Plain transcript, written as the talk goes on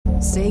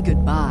Say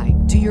goodbye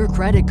to your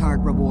credit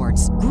card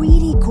rewards.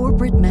 Greedy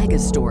corporate mega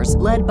stores,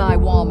 led by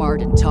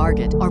Walmart and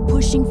Target, are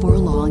pushing for a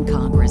law in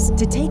Congress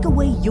to take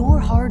away your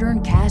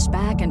hard-earned cash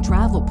back and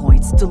travel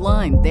points to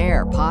line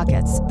their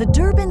pockets. The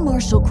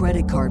Durbin-Marshall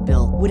credit card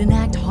bill would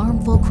enact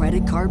harmful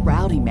credit card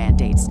routing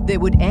mandates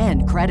that would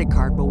end credit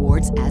card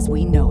rewards as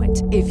we know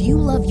it. If you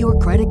love your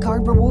credit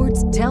card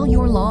rewards, tell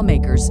your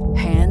lawmakers,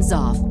 hands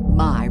off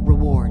my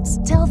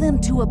rewards. Tell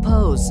them to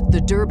oppose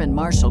the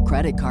Durbin-Marshall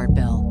credit card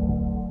bill.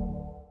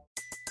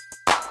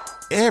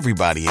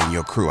 Everybody in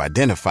your crew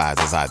identifies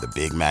as either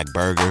Big Mac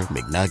Burger,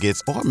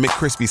 McNuggets, or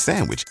McCrispy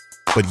Sandwich.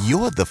 But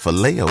you're the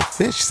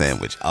Filet-O-Fish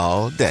Sandwich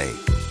all day.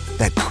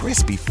 That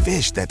crispy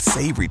fish, that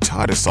savory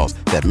tartar sauce,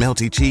 that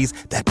melty cheese,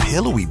 that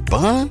pillowy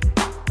bun.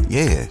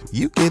 Yeah,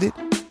 you get it.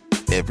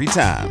 Every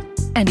time.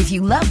 And if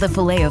you love the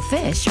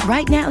Filet-O-Fish,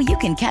 right now you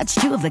can catch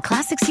two of the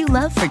classics you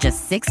love for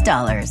just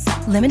 $6.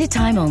 Limited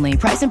time only.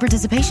 Price and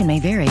participation may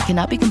vary.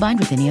 Cannot be combined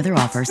with any other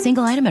offer.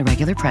 Single item at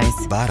regular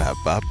price.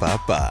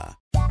 Ba-da-ba-ba-ba.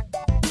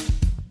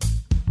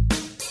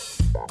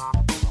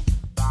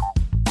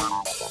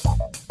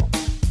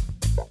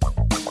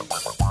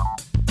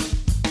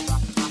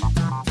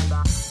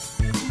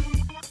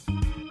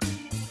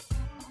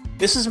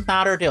 This is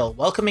Matt Ardill,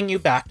 welcoming you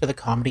back to the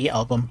Comedy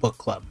Album Book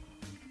Club.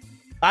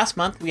 Last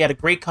month, we had a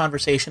great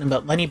conversation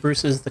about Lenny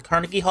Bruce's The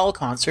Carnegie Hall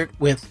Concert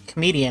with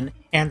comedian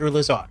Andrew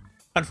Lizotte.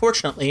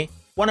 Unfortunately,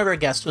 one of our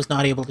guests was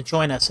not able to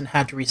join us and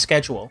had to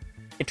reschedule.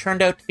 It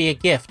turned out to be a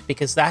gift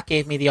because that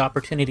gave me the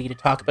opportunity to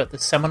talk about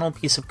this seminal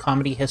piece of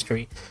comedy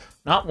history,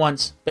 not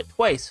once, but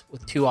twice,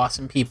 with two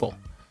awesome people.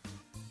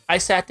 I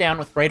sat down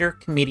with writer,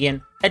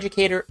 comedian,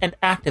 educator, and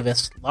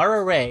activist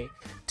Lara Rae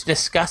to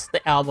discuss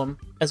the album,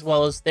 as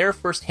well as their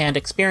first-hand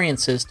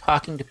experiences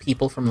talking to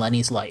people from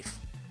Lenny's life.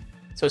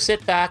 So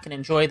sit back and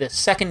enjoy this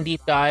second deep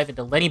dive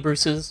into Lenny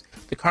Bruce's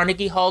The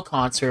Carnegie Hall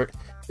Concert,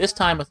 this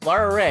time with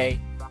Lara Rae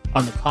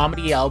on the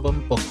Comedy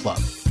Album Book Club.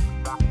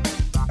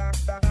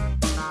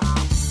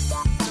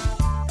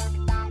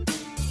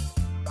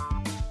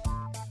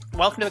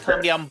 Welcome to the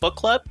Comedy Album Book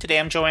Club. Today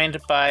I'm joined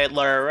by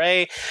Lara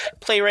Rae,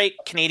 playwright,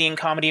 Canadian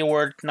Comedy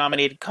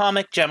Award-nominated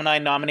comic,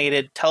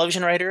 Gemini-nominated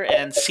television writer,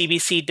 and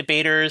CBC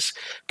Debaters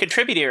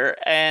contributor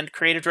and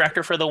creative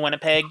director for the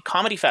Winnipeg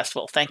Comedy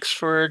Festival. Thanks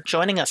for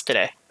joining us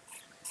today.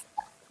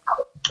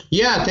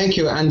 Yeah, thank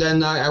you. And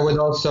then I would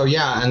also,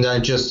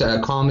 just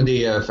a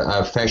comedy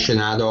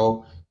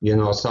aficionado,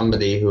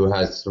 somebody who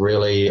has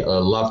really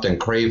loved and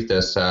craved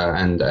this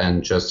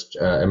and just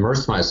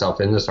immersed myself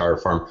in this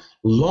art form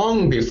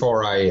long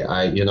before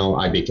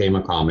I became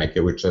a comic.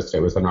 It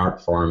was an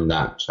art form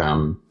that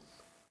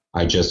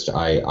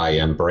I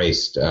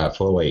embraced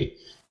fully.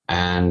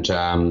 And,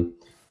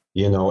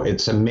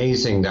 it's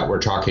amazing that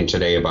we're talking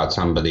today about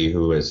somebody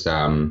who is,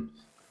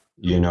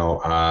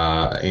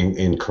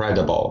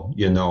 incredible,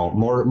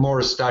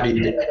 more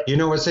studied,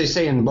 as they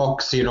say in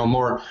books,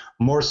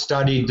 more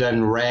studied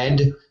than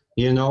read,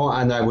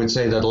 and I would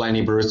say that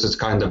Lenny Bruce is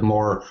kind of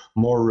more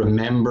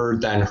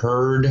remembered than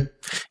heard,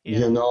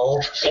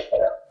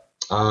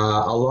 A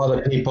lot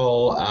of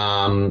people,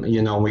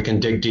 we can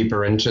dig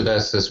deeper into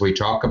this as we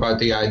talk about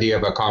the idea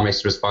of a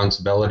comic's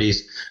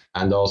responsibilities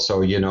and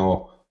also,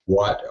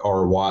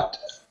 what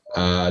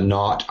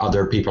not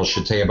other people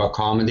should say about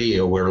comedy.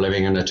 We're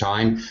living in a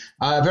time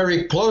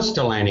very close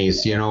to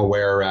Lenny's,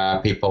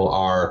 where people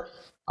are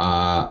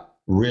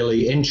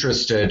really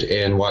interested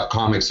in what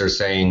comics are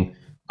saying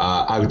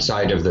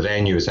outside of the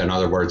venues. In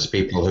other words,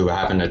 people who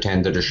haven't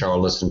attended a show,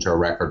 listened to a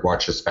record,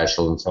 watched a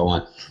special, and so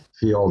on,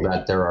 feel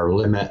that there are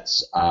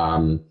limits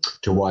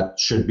to what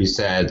should be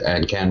said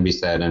and can be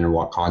said and in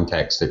what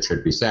context it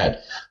should be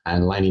said.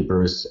 And Lenny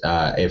Bruce,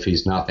 if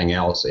he's nothing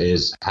else,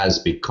 has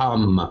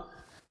become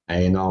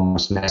an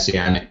almost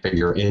messianic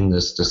figure in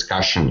this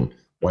discussion,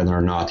 whether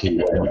or not he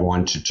would have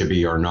wanted to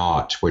be or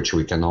not, which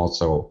we can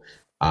also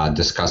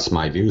discuss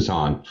my views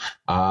on.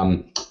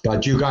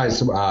 But you guys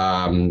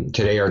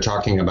today are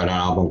talking about an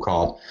album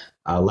called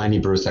Lenny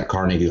Bruce at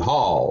Carnegie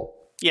Hall.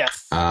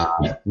 Yes.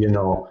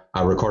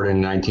 Recorded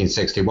in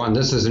 1961.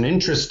 This is an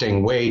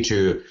interesting way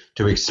to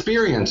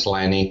experience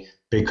Lenny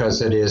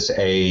because it is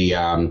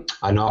an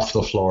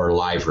off-the-floor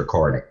live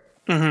recording.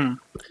 Mm-hmm.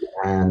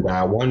 And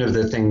one of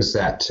the things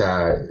that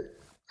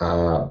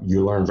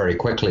you learn very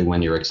quickly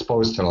when you're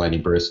exposed to Lenny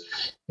Bruce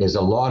is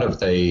a lot of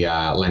the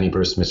Lenny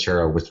Bruce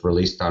material was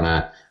released on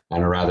a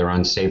rather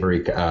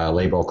unsavory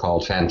label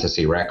called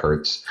Fantasy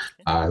Records,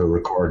 who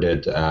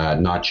recorded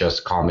not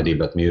just comedy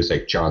but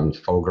music. John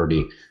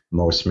Fogerty,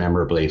 most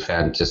memorably,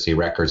 Fantasy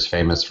Records,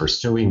 famous for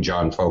suing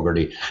John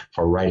Fogerty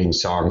for writing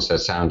songs that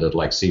sounded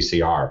like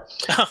CCR.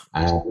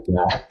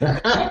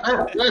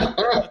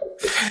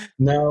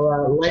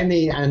 Now,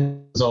 Lenny,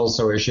 and there's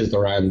also issues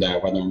around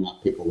whether or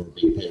not people were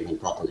being paid and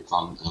properly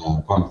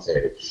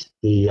compensated.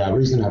 The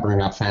reason I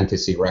bring up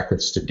Fantasy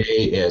Records today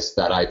is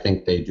that I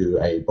think they do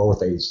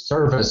both a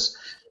service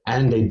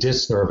and a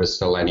disservice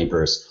to Lenny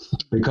Bruce,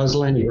 because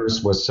Lenny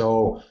Bruce was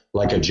so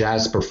like a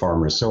jazz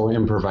performer, so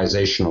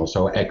improvisational,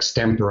 so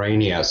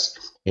extemporaneous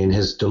in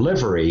his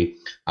delivery,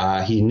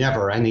 he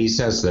never, and he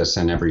says this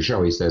in every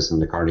show, he says in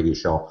the Carnegie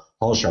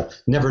Hall show,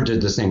 never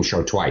did the same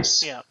show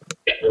twice. Yeah.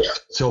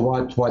 So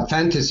what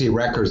Fantasy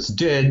Records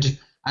did,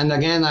 and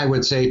again, I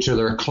would say to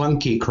their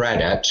clunky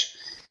credit,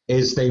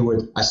 is they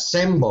would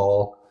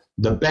assemble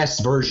the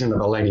best version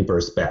of a Lenny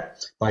Bruce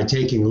bit by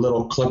taking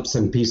little clips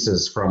and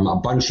pieces from a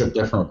bunch of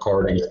different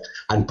recordings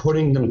and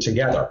putting them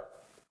together,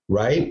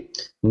 right?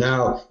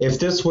 Now, if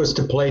this was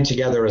to play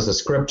together as a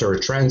script or a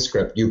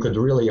transcript, you could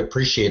really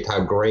appreciate how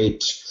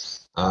great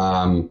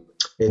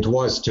it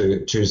was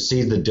to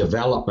see the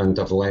development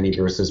of Lenny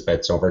Bruce's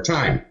bits over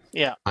time.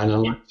 Yeah. And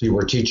unless you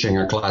were teaching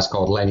a class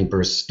called Lenny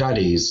Bruce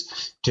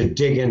Studies, to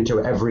dig into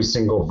every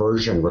single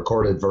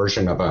recorded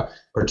version of a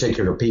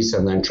particular piece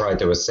and then try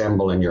to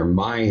assemble in your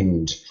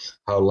mind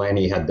how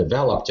Lenny had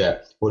developed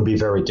it would be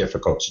very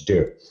difficult to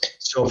do.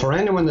 So for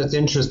anyone that's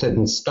interested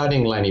in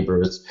studying Lenny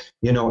Bruce,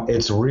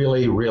 it's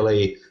really,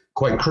 really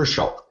quite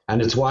crucial.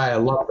 And it's why I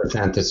love the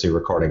fantasy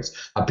recordings.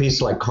 A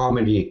piece like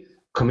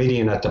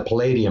Comedian at the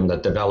Palladium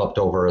that developed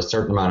over a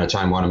certain amount of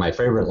time, one of my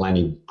favorite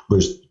Lenny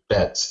Bruce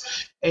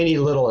bits. Any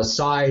little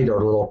aside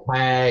or little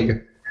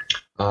tag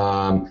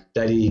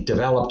that he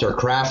developed or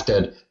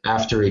crafted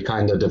after he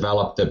kind of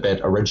developed the bit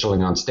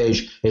originally on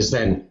stage is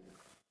then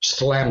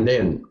slammed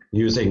in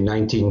using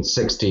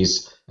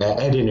 1960s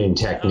editing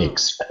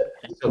techniques.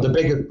 So the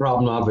biggest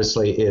problem,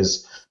 obviously,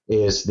 is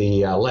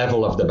the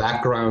level of the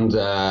background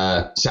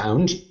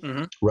sound,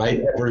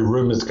 right? Every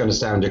room is going to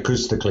sound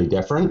acoustically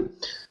different.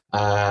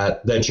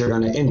 That you're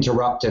going to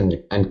interrupt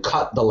and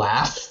cut the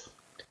laugh.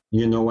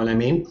 You know what I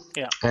mean?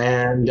 Yeah.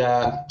 And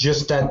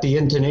just that the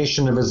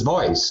intonation of his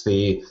voice,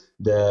 the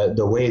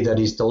way that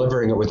he's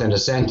delivering it within a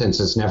sentence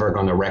is never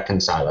going to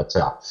reconcile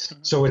itself. Mm-hmm.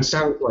 So it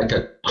sounds like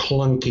a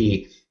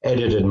clunky,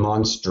 edited,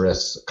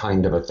 monstrous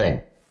kind of a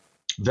thing.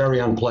 Very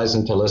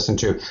unpleasant to listen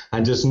to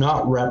and does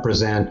not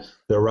represent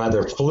the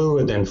rather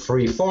fluid and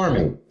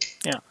free-forming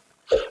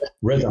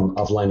rhythm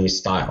of Lenny's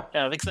style.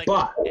 Yeah,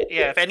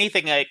 if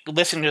anything,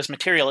 listening to his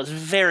material is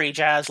very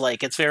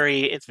jazz-like. It's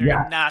very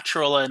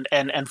natural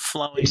and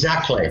flowing.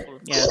 Exactly.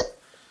 Yeah.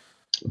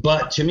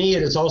 But to me,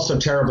 it is also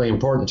terribly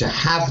important to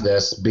have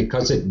this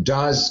because it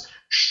does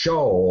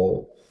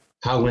show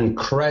how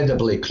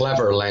incredibly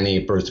clever Lenny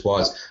Bruce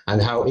was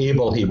and how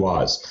able he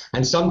was.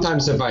 And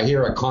sometimes if I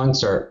hear a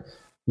concert,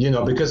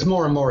 because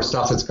more and more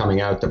stuff is coming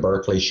out, the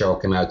Berkeley show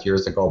came out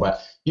years ago,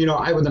 but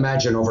I would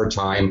imagine over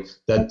time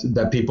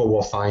that people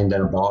will find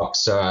in a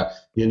box, an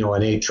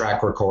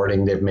 8-track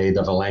recording they've made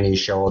of a Lenny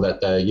show that,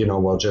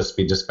 will just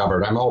be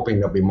discovered. I'm hoping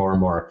there'll be more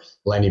and more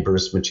Lenny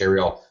Bruce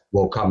material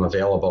will come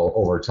available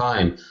over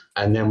time.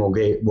 And then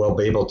we'll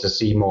be able to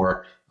see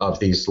more of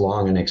these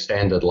long and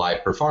extended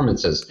live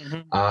performances.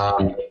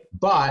 Mm-hmm.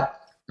 But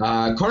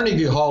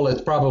Carnegie Hall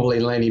is probably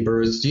Lenny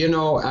Bruce,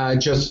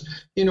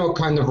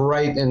 kind of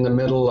right in the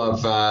middle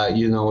of,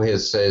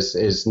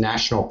 his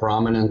national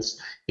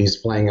prominence. He's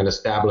playing an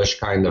established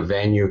kind of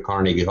venue,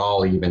 Carnegie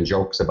Hall. He even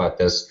jokes about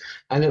this.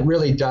 And it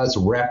really does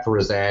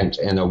represent,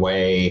 in a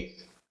way,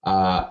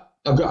 a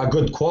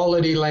good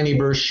quality Lenny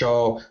Bruce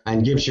show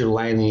and gives you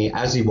Lenny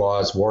as he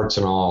was, warts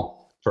and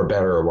all, for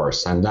better or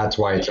worse. And that's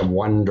why it's a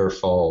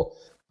wonderful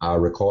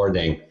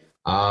recording.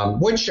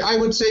 Which I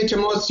would say to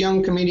most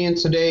young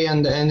comedians today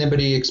and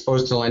anybody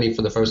exposed to Lenny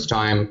for the first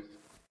time,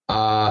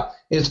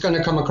 it's going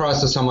to come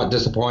across as somewhat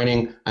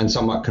disappointing and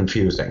somewhat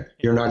confusing.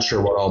 You're not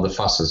sure what all the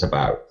fuss is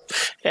about.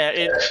 Yeah,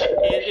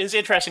 it is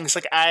interesting. It's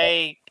like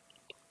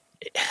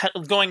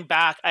going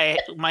back,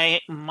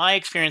 my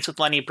experience with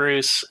Lenny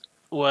Bruce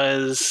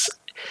was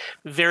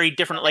very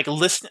different. Like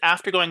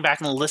after going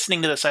back and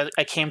listening to this,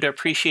 I came to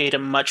appreciate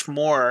him much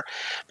more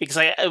because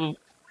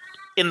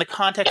in the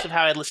context of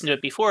how I listened to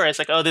it before, it's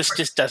like, oh, this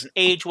just doesn't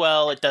age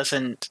well. It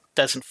doesn't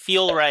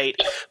feel right.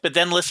 But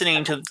then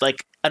listening to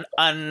like an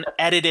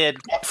unedited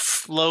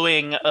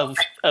flowing of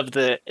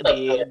the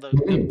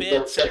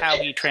bits and how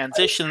he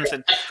transitions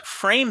and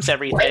frames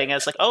everything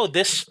as like, oh,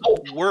 this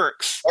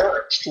works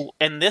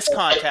in this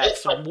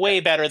context way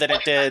better than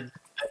it did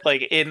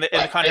like in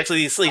the context of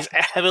these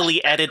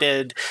heavily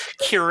edited,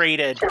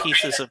 curated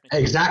pieces of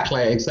material.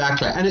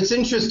 Exactly. And it's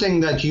interesting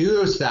that you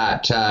use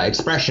that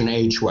expression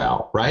age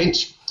well, right?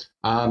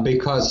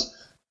 Because,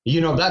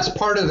 that's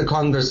part of the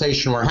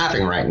conversation we're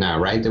having right now,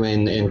 right? I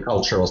mean, in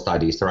cultural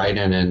studies, right?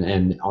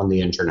 And on the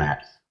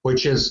internet,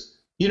 which is,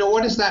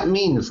 what does that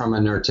mean from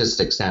an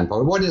artistic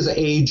standpoint? What does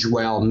age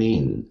well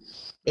mean?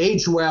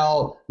 Age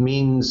well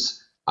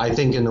means, I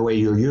think in the way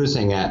you're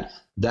using it,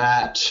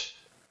 that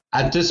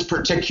at this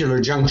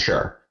particular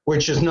juncture,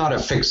 which is not a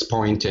fixed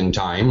point in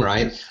time,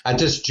 right? At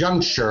this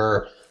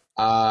juncture,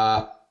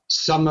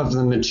 some of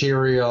the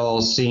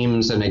material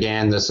seems, and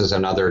again, this is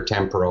another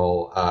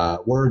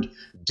temporal word,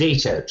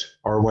 dated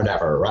or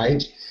whatever,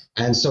 right?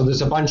 And so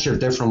there's a bunch of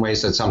different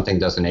ways that something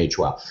doesn't age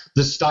well.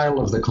 The style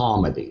of the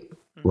comedy,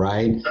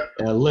 right?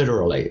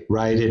 Literally,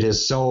 right? It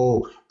is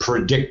so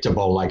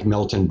predictable, like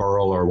Milton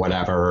Berle or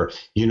whatever,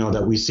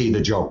 that we see the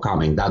joke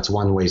coming. That's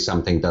one way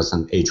something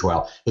doesn't age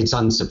well. It's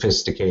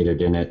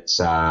unsophisticated in its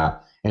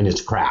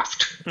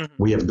craft. Mm-hmm.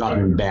 We have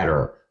gotten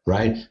better.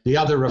 right? The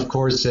other, of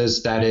course,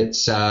 is that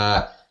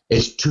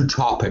it's too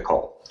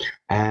topical.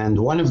 And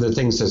one of the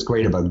things that's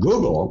great about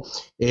Google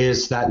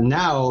is that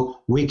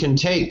now we can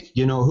take,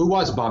 who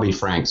was Bobby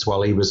Franks?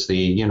 Well, he was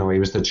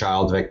the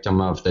child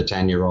victim of the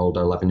 10-year-old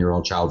or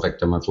 11-year-old child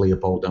victim of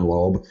Leopold and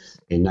Loeb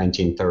in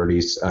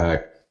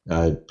 1930s,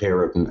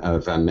 pair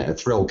of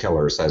thrill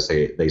killers, as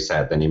they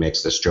said. And he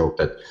makes this joke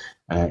that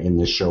in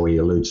this show he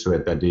alludes to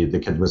it, that the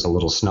kid was a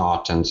little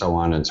snot and so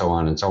on and so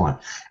on and so on.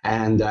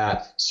 And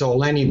so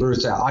Lenny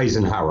Bruce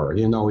Eisenhower,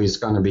 he's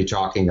going to be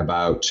talking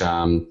about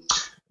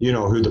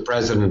who the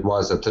president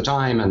was at the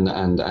time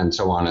and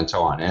so on and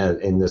so on.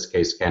 In this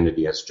case,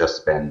 Kennedy has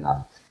just been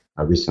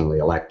recently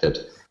elected.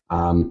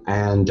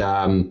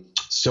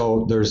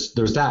 So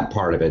there's that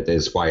part of it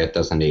is why it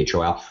doesn't age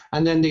well.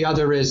 And then the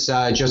other is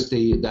just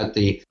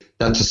the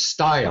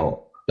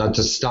style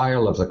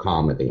of the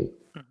comedy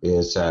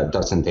is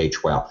doesn't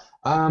age well.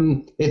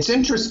 It's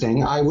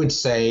interesting, I would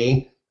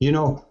say,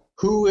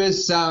 who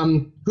is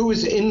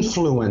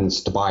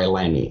influenced by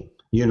Lenny,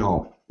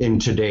 in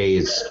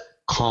today's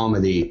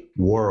comedy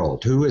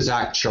world, who has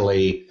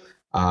actually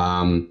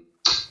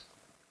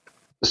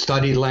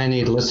studied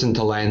Lenny, listened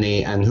to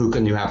Lenny, and who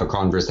can you have a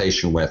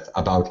conversation with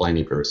about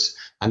Lenny Bruce?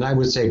 And I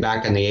would say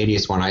back in the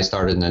 80s, when I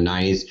started in the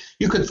 90s,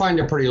 you could find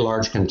a pretty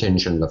large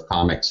contingent of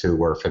comics who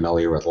were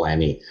familiar with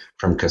Lenny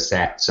from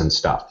cassettes and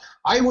stuff.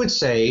 I would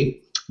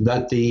say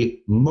that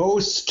the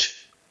most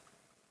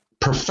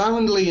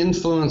profoundly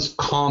influenced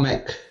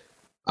comic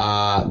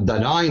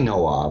that I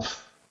know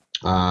of,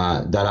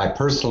 that I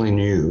personally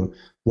knew,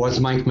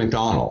 was Mike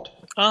McDonald.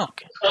 Oh,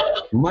 okay.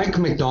 Mike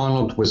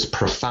McDonald was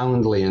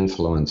profoundly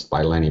influenced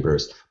by Lenny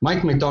Bruce.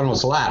 Mike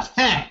McDonald's laugh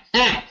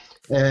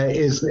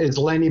is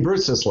Lenny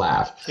Bruce's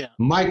laugh. Yeah.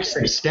 Mike's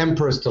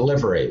extemporaneous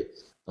delivery,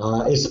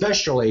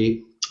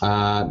 especially,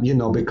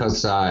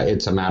 because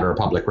it's a matter of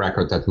public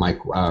record that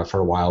Mike, for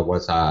a while,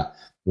 was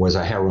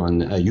a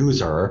heroin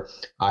user.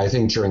 I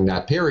think during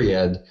that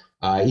period,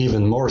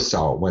 even more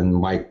so, when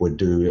Mike would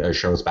do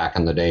shows back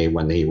in the day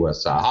when he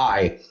was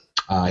high,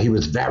 he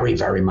was very,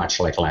 very much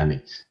like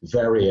Lenny,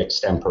 very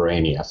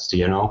extemporaneous,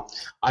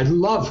 I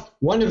love,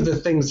 one of the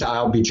things,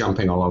 I'll be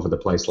jumping all over the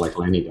place like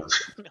Lenny does.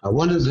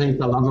 One of the things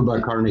I love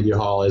about Carnegie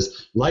Hall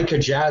is, like a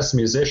jazz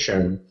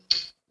musician,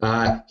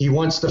 he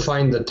wants to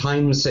find the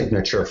time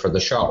signature for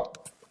the show,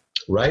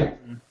 right?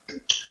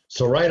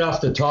 So right off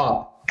the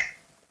top,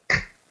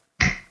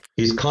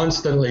 he's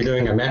constantly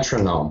doing a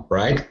metronome,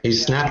 right?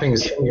 He's snapping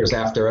his fingers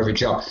after every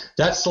joke.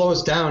 That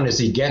slows down as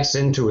he gets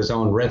into his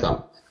own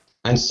rhythm.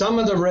 And some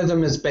of the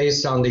rhythm is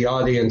based on the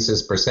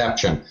audience's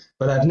perception,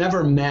 but I've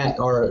never met,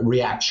 or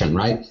reaction,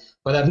 right?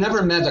 But I've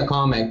never met a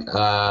comic,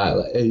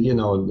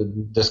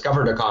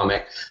 discovered a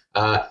comic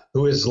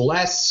who is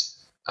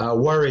less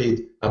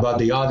worried about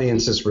the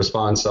audience's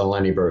response than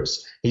Lenny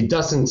Bruce. He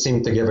doesn't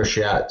seem to give a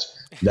shit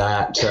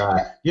that,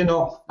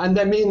 and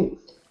I mean,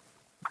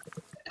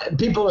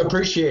 people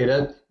appreciate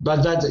it,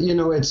 but that,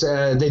 it's,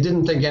 they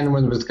didn't think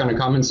anyone was going to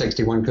come in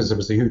 61 because there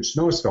was a huge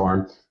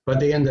snowstorm. But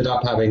they ended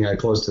up having a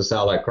close to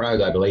sellout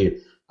crowd, I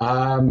believe.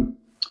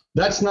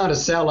 That's not a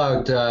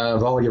sellout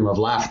volume of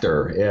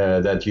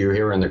laughter that you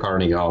hear in the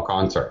Carnegie Hall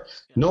concert.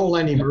 No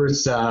Lenny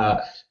Bruce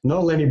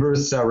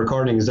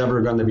recording is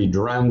ever going to be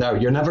drowned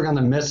out. You're never going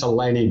to miss a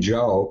Lenny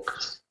joke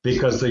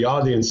because the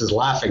audience is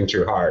laughing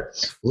too hard.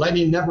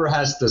 Lenny never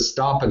has to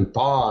stop and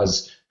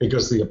pause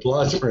because the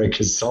applause break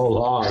is so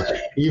long,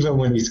 even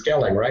when he's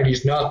killing, right?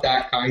 He's not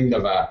that kind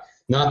of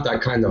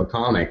a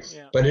comic.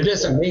 Yeah. But it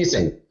is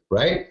amazing,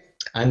 right?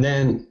 And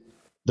then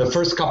the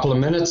first couple of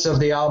minutes of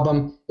the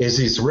album is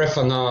he's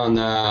riffing on,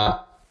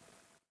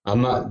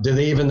 do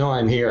they even know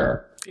I'm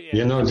here?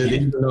 Yeah. Do they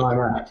even know I'm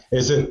here?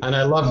 Is it? And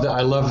I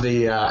love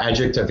the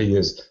adjective he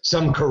used.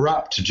 Some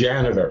corrupt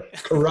janitor,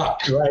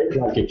 corrupt,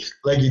 right?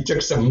 Like he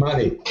took some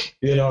money,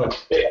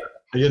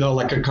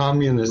 like a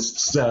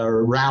communist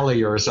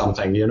rally or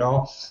something,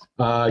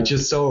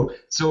 just so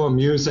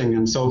amusing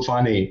and so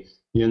funny.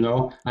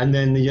 And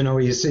then,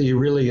 he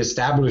really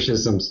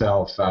establishes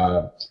himself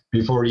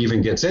before he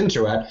even gets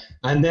into it.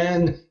 And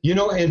then,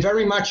 and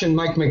very much in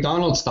Mike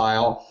McDonald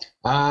style,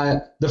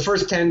 the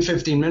first 10,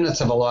 15 minutes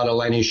of a lot of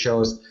Lenny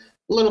shows,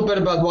 a little bit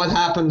about what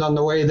happened on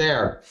the way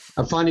there.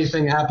 A funny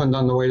thing happened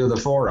on the way to the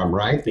Forum,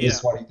 right? Yeah.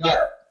 Is what he did.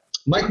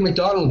 Mike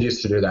McDonald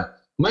used to do that.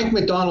 Mike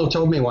McDonald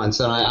told me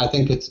once, and I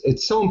think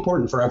it's so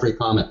important for every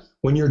comic,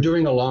 when you're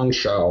doing a long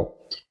show,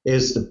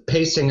 is the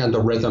pacing and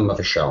the rhythm of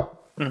a show.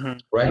 Mm-hmm.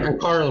 Right, and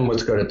Carlin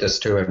was good at this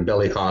too, and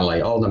Billy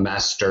Connolly, all the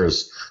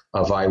masters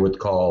of, I would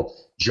call,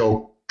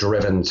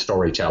 joke-driven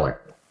storytelling,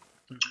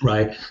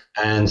 right?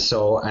 And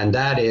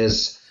that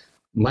is,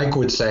 Mike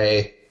would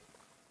say,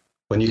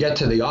 when you get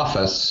to the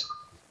office,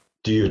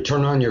 do you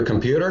turn on your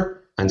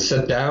computer and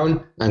sit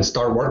down and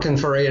start working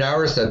for 8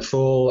 hours at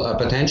full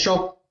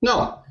potential?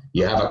 No,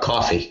 you have a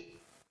coffee,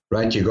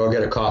 right? You go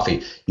get a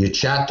coffee. You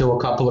chat to a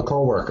couple of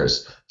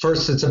coworkers.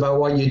 First, it's about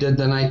what you did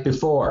the night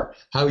before,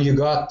 how you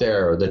got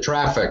there, the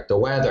traffic, the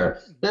weather.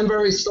 Then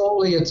very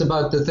slowly, it's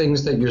about the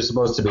things that you're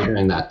supposed to be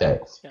doing that day.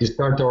 You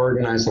start to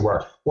organize the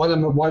work. What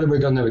are we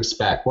going to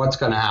expect? What's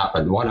going to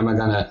happen? What am I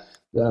going to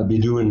be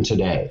doing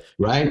today,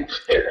 right?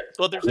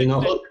 Well, there's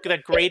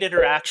that great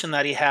interaction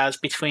that he has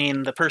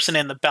between the person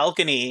in the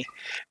balcony.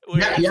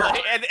 And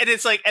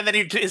it's like, and then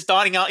he is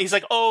dawning out. He's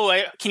like, "Oh,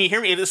 can you hear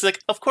me?" It's like,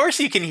 "Of course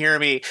you can hear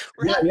me."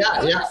 We're having a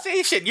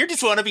conversation. You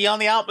just want to be on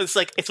the album. It's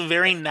like, it's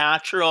very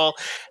natural.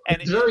 And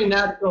it's very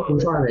natural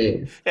and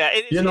funny. Yeah.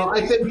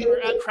 I think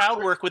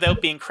crowd work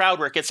without being crowd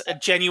work. It's a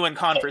genuine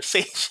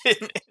conversation.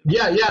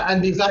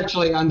 And he's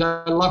actually, and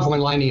I love when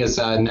Lenny is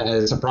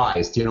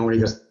surprised, when he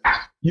goes,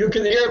 "You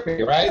can hear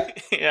me,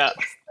 right?" Yeah.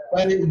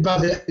 But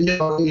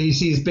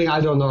he's being, I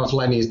don't know if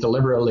Lenny's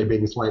deliberately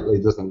being slightly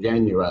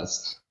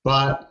disingenuous,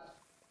 but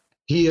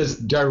he is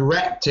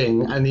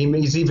directing, and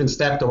he's even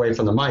stepped away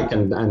from the mic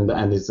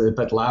and is a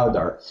bit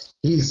louder.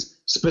 He's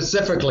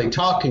specifically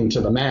talking to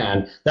the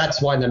man.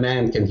 That's why the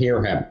man can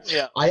hear him.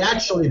 Yeah. I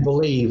actually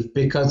believe,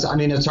 because,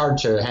 it's hard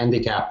to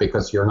handicap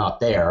because you're not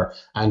there,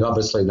 and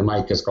obviously the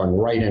mic is going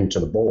right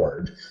into the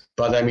board,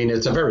 but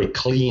it's a very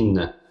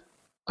clean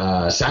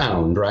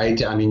sound, right?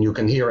 You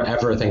can hear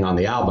everything on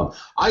the album.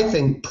 I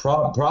think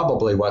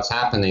probably what's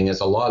happening is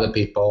a lot of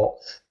people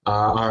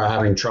are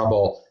having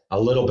trouble a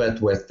little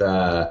bit with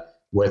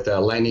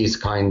Lenny's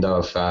kind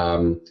of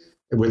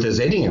with his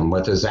idiom,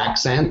 with his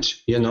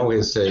accent,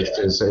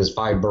 his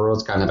five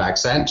boroughs kind of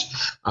accent.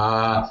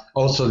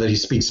 Also that he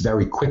speaks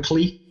very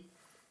quickly.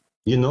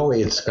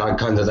 It's got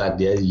kind of that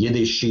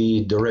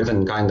Yiddishy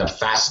driven kind of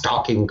fast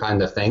talking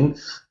kind of thing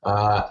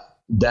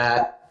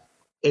that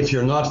if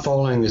you're not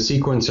following the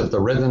sequence of the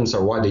rhythms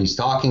or what he's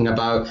talking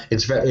about,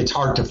 it's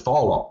hard to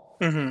follow.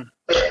 Mm-hmm.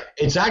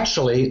 It's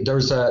actually,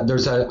 there's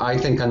a I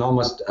think an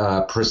almost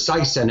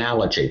precise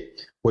analogy,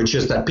 which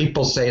is that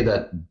people say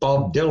that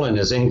Bob Dylan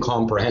is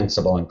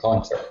incomprehensible in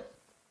concert,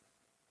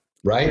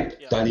 right?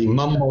 Yeah. That he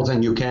mumbles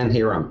and you can't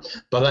hear him.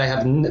 But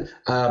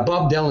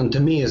Bob Dylan to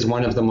me is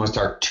one of the most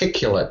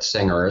articulate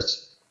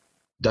singers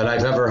that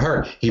I've ever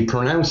heard. He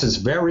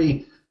pronounces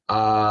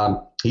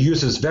he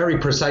uses very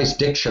precise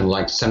diction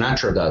like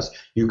Sinatra does.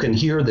 You can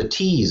hear the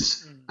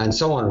T's and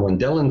so on when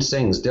Dylan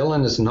sings.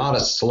 Dylan is not a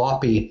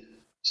sloppy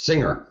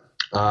singer.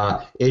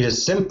 It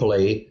is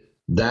simply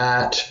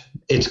that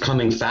it's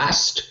coming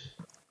fast.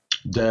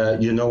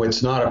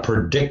 It's not a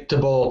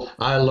predictable,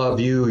 I love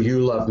you, you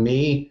love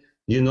me,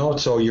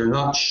 so you're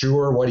not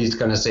sure what he's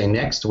going to say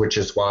next, which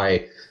is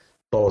why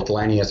both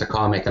Lenny as a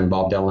comic and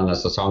Bob Dylan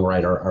as a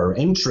songwriter are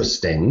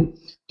interesting.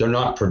 They're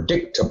not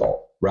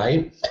predictable.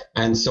 Right?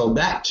 And so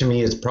that to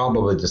me is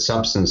probably the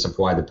substance of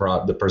why the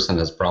person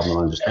has problem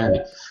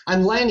understanding.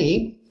 And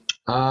Lenny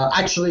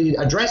actually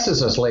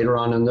addresses us later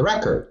on in the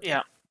record.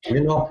 Yeah.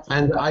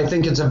 And I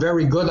think it's a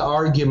very good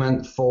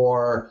argument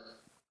for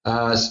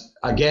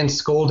against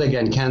scolding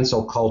and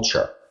cancel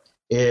culture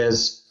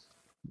is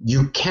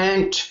you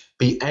can't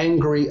be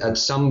angry at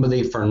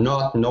somebody for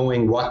not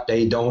knowing what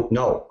they don't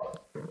know.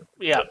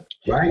 Yeah.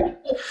 Right?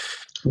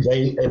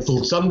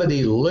 If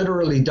somebody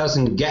literally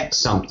doesn't get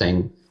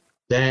something,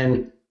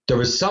 then there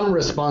is some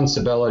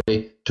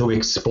responsibility to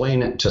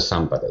explain it to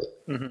somebody,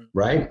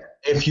 right?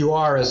 If you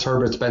are, as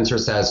Herbert Spencer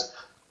says,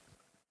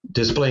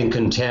 displaying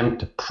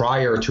contempt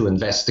prior to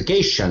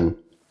investigation,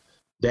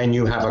 then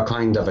you have a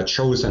kind of a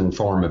chosen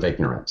form of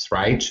ignorance,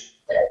 right?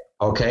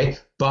 Okay,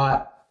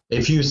 but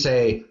if you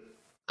say,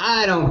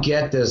 I don't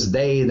get this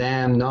they,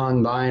 them,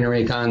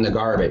 non-binary kind of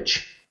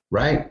garbage,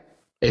 right?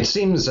 It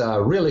seems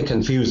really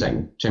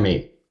confusing to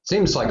me.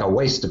 Seems like a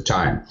waste of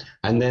time.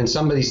 And then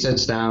somebody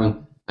sits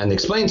down and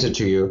explains it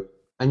to you,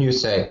 and you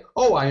say,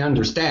 oh, I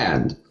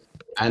understand.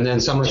 And then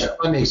someone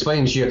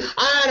explains to you,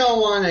 I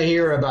don't want to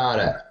hear about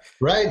it,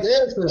 right?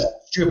 This is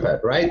stupid,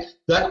 right?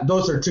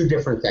 Those are two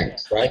different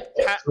things, right?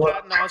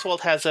 Patton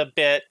Oswalt has a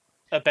bit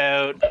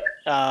about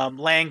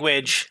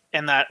language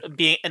and that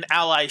being an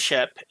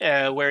allyship,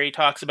 where he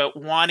talks about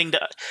wanting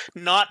to,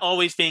 not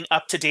always being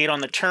up to date on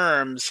the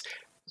terms,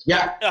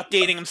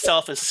 updating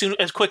himself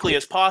as quickly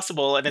as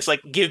possible, and it's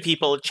like give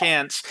people a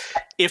chance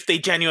if they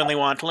genuinely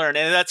want to learn.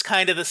 And that's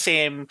kind of the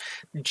same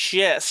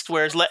gist,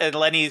 whereas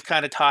Lenny's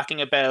kind of talking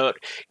about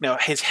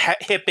his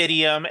hip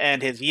idiom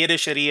and his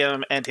Yiddish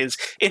idiom and his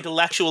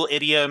intellectual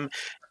idiom,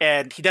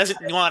 and he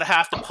doesn't want to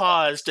have to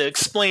pause to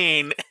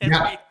explain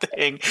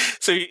everything.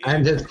 So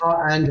and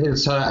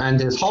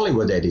his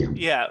Hollywood idiom.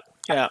 Yeah.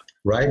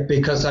 Right,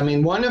 because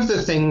one of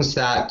the things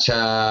that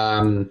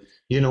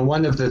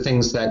one of the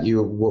things that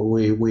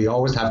we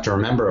always have to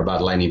remember about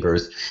Lenny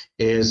Bruce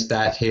is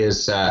that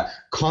his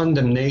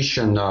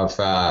condemnation of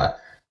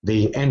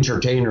the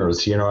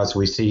entertainers, as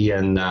we see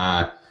in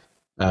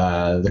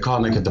the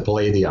comic at the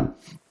Palladium,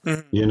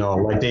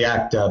 like the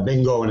act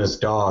Bingo and his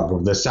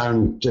dog, the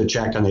sound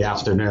check in the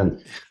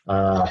afternoon,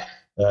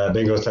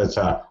 Bingo says,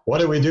 what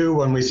do we do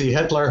when we see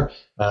Hitler?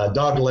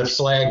 Dog lifts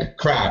leg,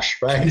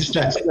 crash, right?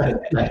 That's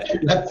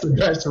the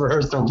best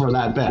rehearsal for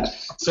that bit.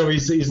 So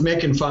he's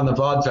making fun of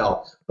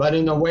vaudeville, but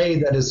in a way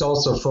that is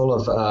also full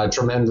of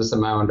tremendous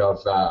amount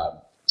of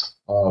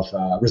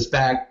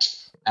respect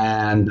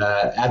and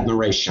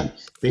admiration.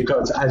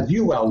 Because as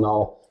you well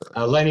know,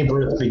 Lenny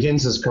Bruce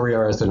begins his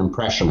career as an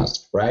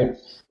impressionist, right?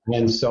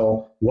 And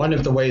so one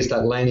of the ways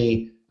that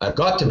Lenny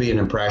got to be an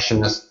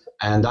impressionist,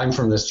 and I'm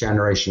from this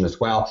generation as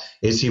well,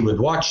 is he would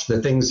watch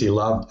the things he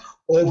loved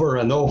over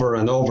and over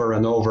and over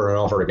and over and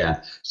over again.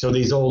 So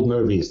these old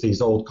movies,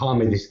 these old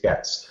comedy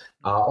skits,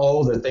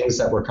 all the things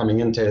that were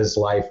coming into his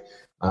life,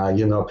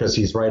 because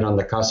he's right on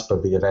the cusp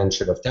of the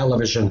invention of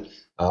television,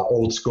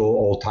 old school,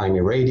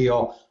 old-timey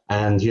radio.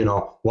 And,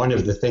 one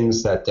of the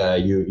things that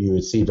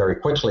you see very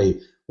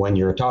quickly when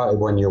you're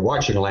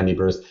watching Lenny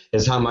Bruce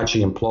is how much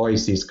he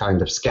employs these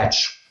kind of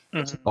sketch,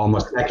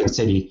 almost Second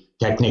City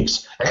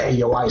techniques. Hey,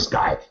 you wise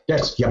guy,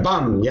 yes, you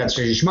bum, yes,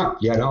 you schmuck,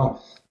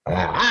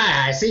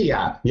 I see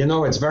ya.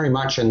 It's very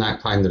much in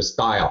that kind of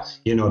style,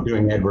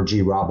 doing Edward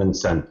G.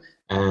 Robinson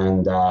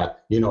and,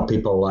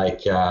 people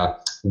like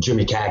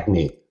Jimmy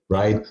Cagney,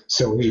 right?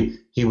 So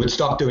he would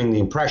stop doing the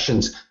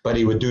impressions, but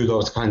he would do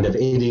those kind of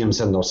idioms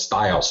and those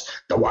styles.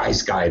 The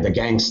wise guy, the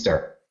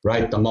gangster,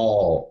 right? The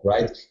mall,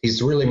 right?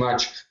 He's really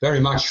very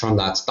much from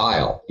that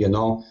style,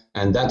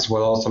 and that's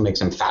what also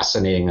makes him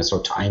fascinating and so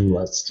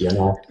timeless,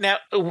 Now,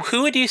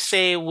 who would you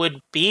say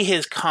would be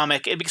his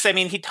comic? Because,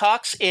 he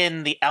talks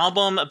in the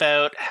album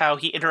about how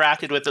he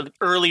interacted with the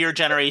earlier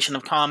generation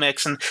of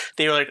comics, and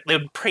they were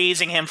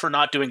praising him for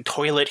not doing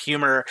toilet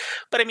humor.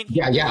 But,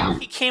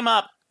 he came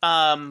up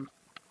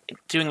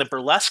doing the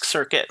burlesque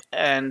circuit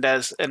and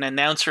as an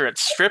announcer at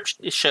strip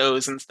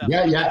shows and stuff.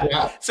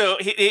 Yeah. So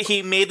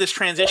he made this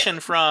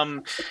transition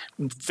from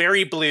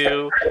very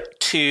blue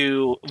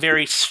to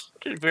very,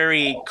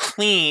 very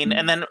clean,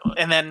 and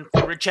then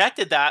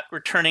rejected that,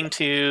 returning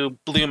to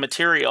blue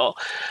material.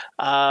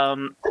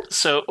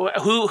 So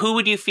who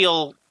would you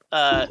feel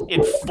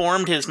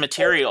informed his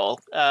material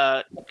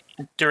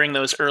during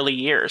those early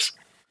years?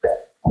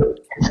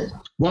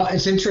 Well,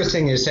 it's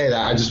interesting you say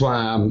that. I just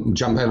want to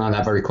jump in on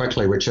that very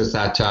quickly, which is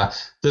that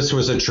this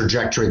was a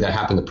trajectory that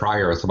happened to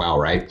Pryor as well,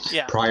 right?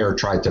 Yeah. Pryor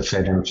tried to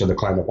fit into the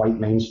kind of white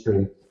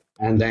mainstream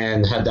and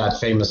then had that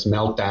famous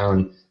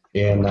meltdown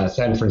in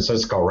San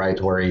Francisco,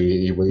 right, where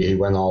he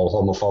went all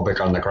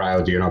homophobic on the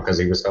crowd, because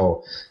he was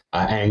so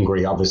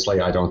angry. Obviously,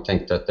 I don't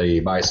think that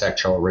the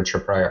bisexual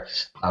Richard Pryor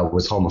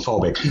was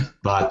homophobic,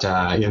 but,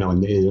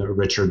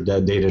 Richard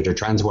dated a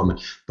trans woman.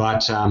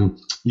 But,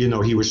 he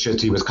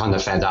was kind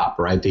of fed up,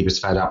 right? He was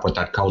fed up with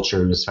that culture.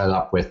 He was fed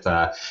up with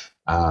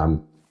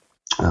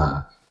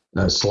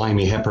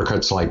slimy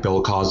hypocrites like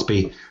Bill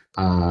Cosby,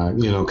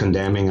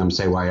 condemning him,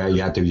 say why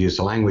you had to use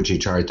the language. He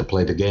tried to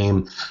play the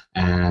game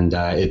and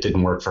it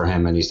didn't work for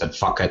him. And he said,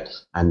 fuck it.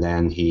 And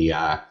then he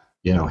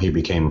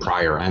became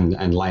Pryor,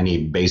 and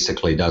Lenny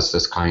basically does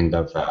this kind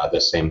of the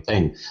same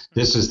thing.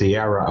 This is the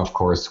era, of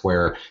course,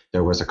 where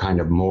there was a kind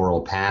of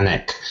moral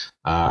panic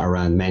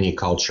around many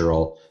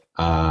cultural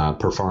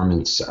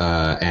performance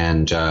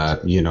and,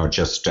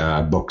 just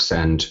books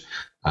and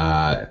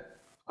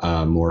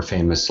more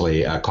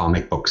famously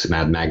comic books,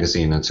 Mad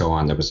Magazine and so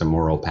on. There was a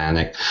moral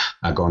panic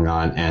going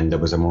on, and there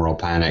was a moral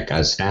panic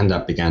as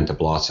stand-up began to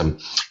blossom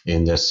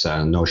in this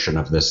notion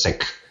of the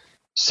sick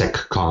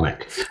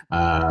comic.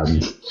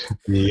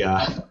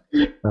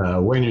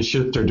 Wayne and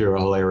Schuster do a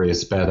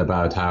hilarious bit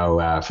about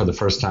how for the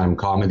first time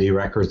comedy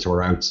records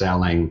were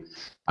outselling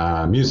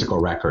musical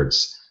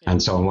records. And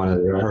so in one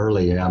of the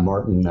early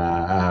Martin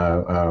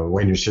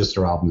Wayne and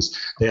Schuster albums,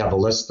 they have a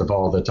list of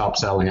all the top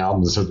selling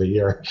albums of the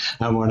year.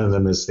 And one of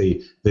them is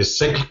the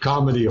sick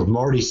comedy of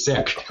Marty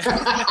Sick.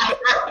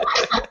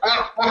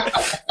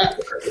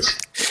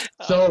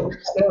 So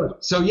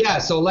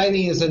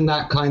Lenny is in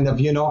that kind of,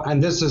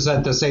 and this is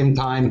at the same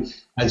time,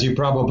 as you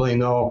probably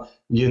know,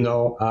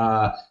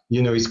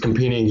 he's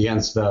competing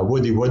against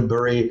Woody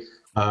Woodbury,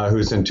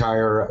 whose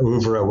entire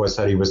oeuvre was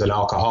that he was an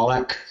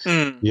alcoholic,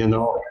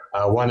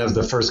 one of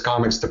the first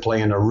comics to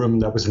play in a room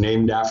that was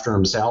named after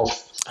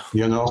himself,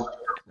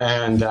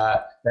 and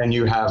then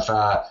you have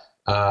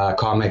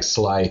comics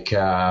like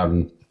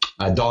Don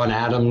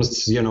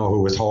Adams,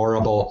 who was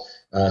horrible,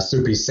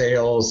 Soupy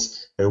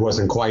Sales, who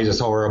wasn't quite as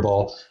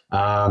horrible,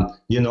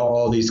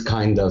 all these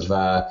kind of,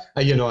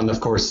 and of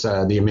course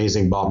the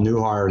amazing Bob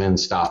Newhart and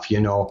stuff,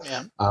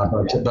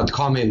 but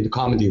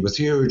comedy was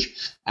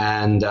huge,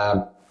 and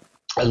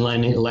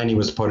Lenny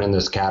was put in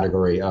this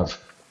category of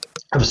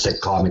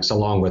sick comics,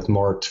 along with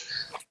Mort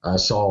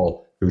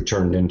Saul, who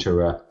turned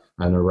into a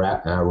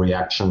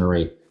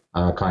reactionary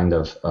kind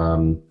of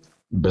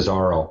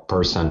bizarro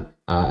person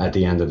at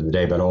the end of the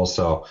day, but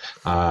also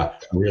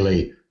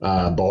really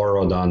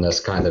borrowed on this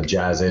kind of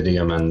jazz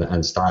idiom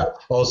and style.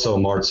 Also,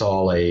 Mort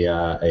Saul,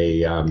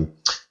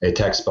 a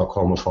textbook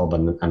homophobe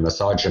and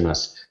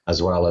misogynist,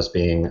 as well as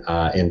being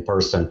in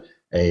person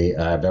a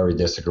very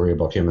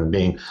disagreeable human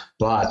being.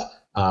 But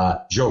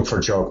joke for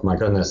joke, my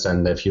goodness.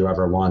 And if you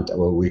ever want,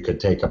 well, we could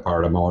take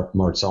apart a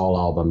Mort Saul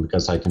album,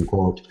 because I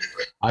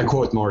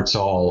quote Mort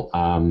Saul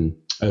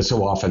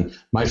so often.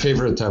 My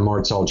favorite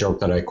Mort Saul joke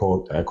that I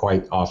quote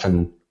quite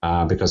often,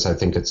 because I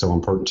think it's so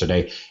important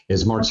today,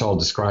 is Mort Saul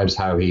describes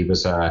how he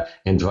was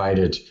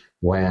invited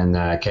when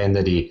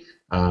Kennedy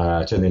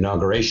to the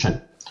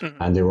inauguration.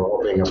 Mm-hmm. And they were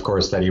hoping, of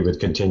course, that he would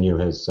continue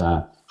his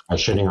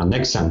shitting on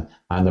Nixon.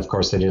 And of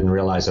course, they didn't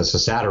realize, as a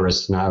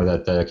satirist, now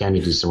that the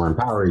Kennedys were in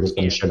power, he was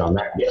going to shit on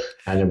that.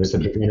 And it was the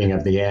beginning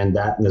of the end.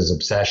 That and his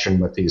obsession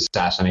with the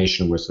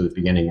assassination was the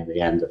beginning and the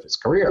end of his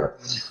career.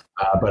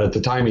 But at the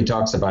time, he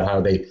talks about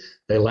how they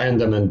land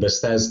him in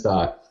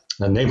Bethesda,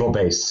 a naval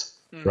base,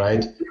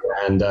 right?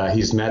 And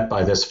he's met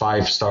by this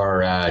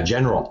 5-star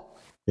general,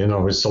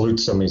 who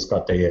salutes him. He's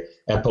got the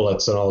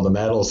epaulets and all the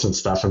medals and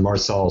stuff. And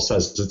Mort Saul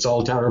says, it's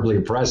all terribly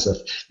impressive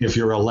if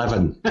you're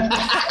 11.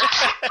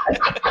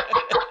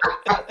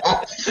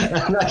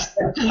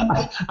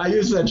 I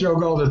use that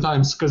joke all the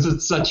time because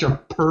it's such a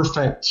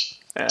perfect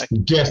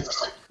gift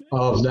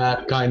of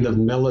that kind of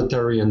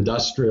military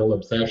industrial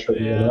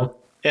obsession,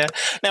 Yeah.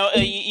 Now,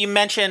 you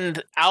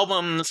mentioned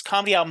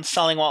comedy albums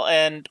selling well,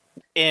 and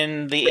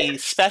in the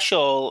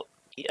special,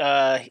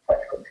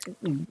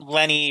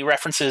 Lenny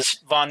references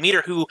Von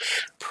Meter, who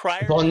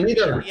prior to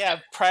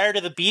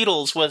the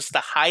Beatles was the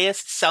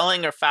highest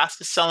selling or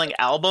fastest selling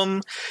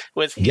album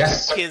with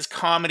his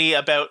comedy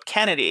about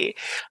Kennedy.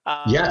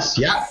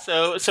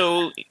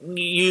 So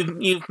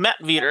you've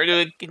met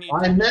Meter.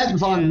 I met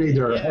Von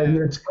Meter, and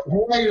it's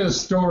quite a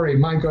story.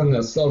 My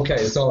goodness.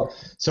 Okay, so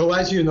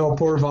as you know,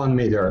 poor Von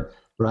Meter,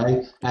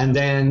 right? And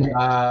then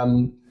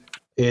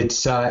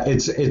it's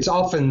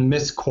often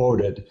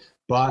misquoted.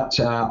 But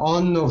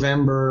on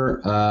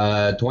November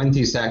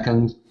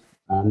 22nd,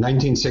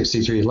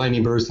 1963,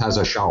 Lenny Bruce has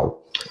a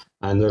show.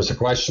 And there's a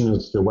question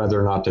as to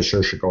whether or not the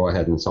show should go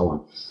ahead and so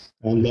on.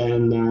 And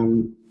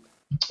then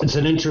it's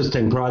an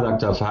interesting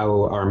product of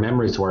how our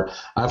memories were.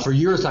 For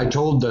years, I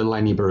told the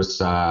Lenny Bruce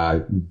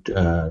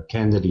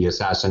Kennedy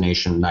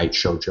assassination night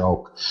show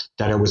joke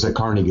that it was at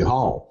Carnegie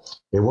Hall.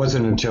 It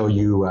wasn't until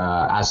you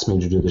asked me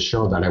to do the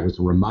show that I was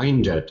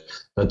reminded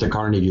that the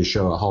Carnegie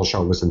Hall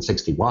show was in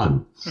 61.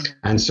 Mm-hmm.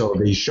 And so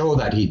the show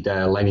that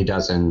Lenny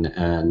does in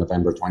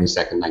November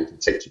 22nd,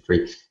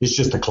 1963 is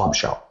just a club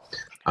show.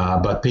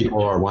 But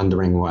people are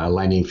wondering why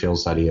Lenny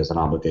feels that he has an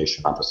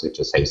obligation, obviously,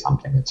 to say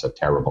something. It's a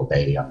terrible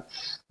day,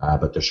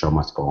 but the show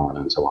must go on,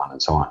 and so on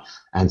and so on.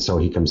 And so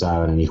he comes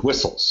out and he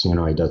whistles. He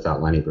does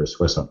that Lenny Bruce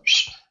whistle.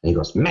 And he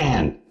goes,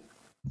 man,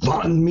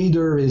 Von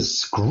Meter is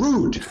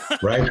screwed,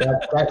 right?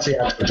 That's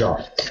the actual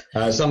joke.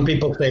 Some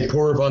people say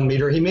poor Von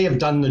Meter. He may have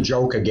done the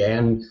joke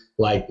again,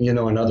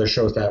 in other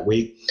shows that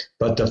week.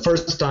 But the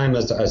first time,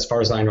 as far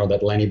as I know,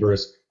 that Lenny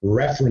Bruce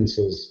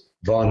references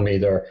Von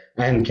Meter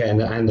and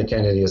the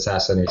Kennedy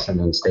assassination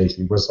on stage,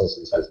 he whistles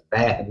and says,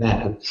 bad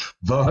man,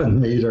 Von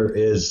Meter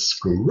is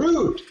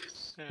screwed.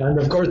 And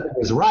of course it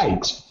was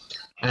right.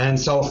 And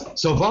so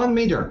Von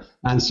Meter.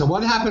 And so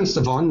what happens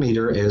to Von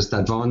Meter is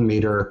that Von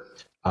Meter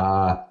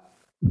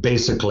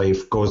basically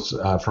goes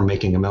from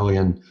making $1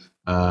 million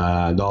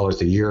a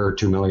year,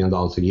 $2 million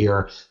a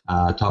year,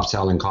 top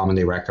selling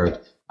comedy record.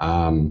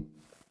 I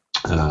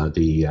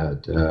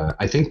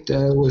think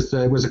was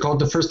it called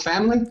The First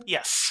Family?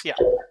 Yes. Yeah.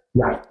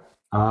 Yeah.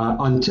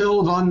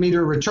 Until Von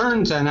Meter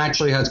returns and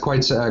actually has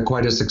quite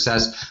a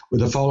success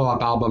with a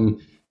follow-up album.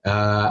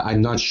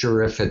 I'm not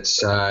sure if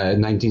it's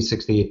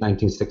 1968,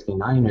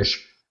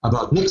 1969-ish,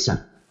 about Nixon.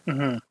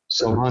 Mm-hmm.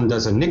 So Von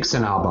does a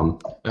Nixon album,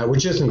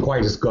 which isn't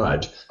quite as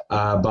good,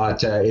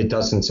 but it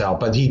doesn't sell.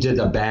 But he did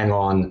a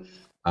bang-on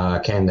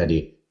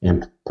Kennedy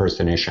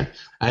impersonation.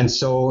 And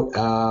so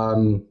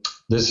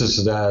this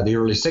is the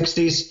early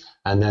 60s.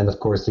 And then, of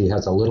course, he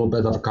has a little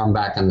bit of a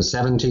comeback in the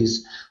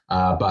 70s.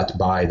 But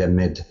by the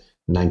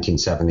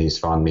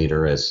mid-1970s, Von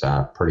Meter is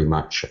pretty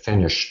much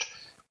finished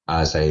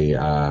as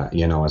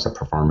a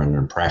performer and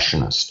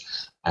impressionist.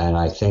 And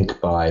I think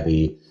by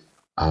the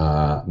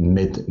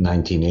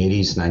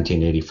mid-1980s,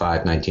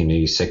 1985,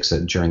 1986,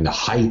 during the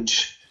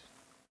height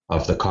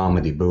of the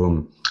comedy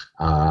boom,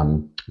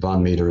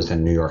 Von Meter is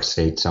in New York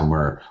State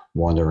somewhere,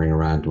 wandering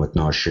around with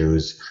no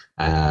shoes,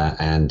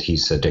 and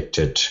he's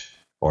addicted,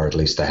 or at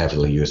least a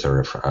heavily user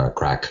of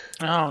crack.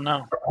 Oh,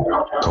 no.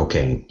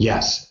 Cocaine.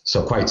 Yes.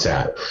 So quite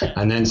sad.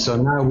 And then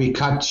so now we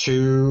cut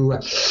to,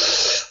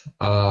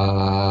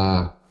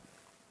 I'm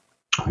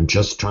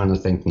just trying to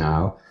think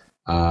now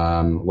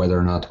whether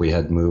or not we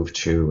had moved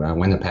to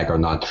Winnipeg or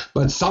not,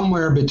 but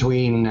somewhere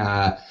between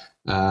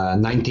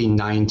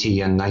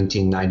 1990 and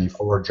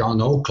 1994,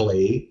 John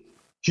Oakley,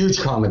 huge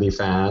comedy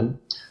fan,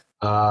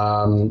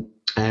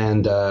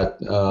 and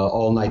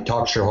all-night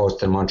talk show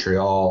host in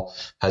Montreal,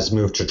 has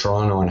moved to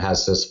Toronto and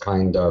has this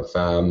kind of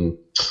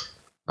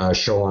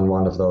show on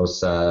one of those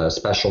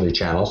specialty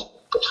channels,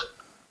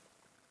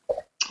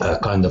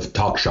 kind of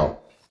talk show.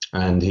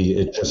 And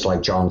it's just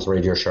like John's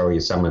radio show,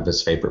 he's some of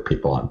his favorite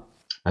people on.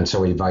 And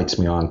so he invites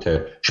me on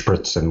to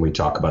Spritz, and we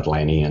talk about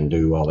Lenny and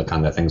do all the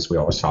kind of things we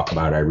always talk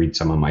about. I read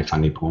some of my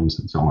funny poems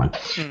and so on.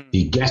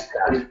 The guest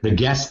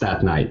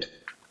that night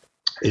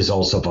is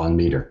also Von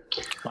Meter.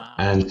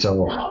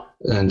 Wow.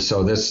 And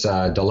so this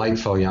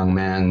delightful young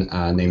man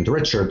named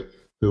Richard,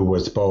 who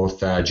was both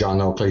John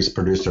Oakley's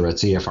producer at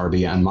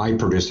CFRB and my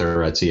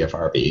producer at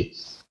CFRB,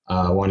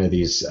 one of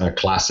these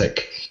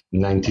classic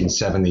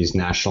 1970s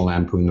National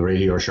Lampoon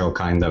radio show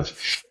kind of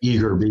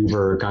eager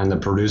beaver kind of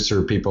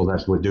producer people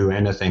that would do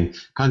anything,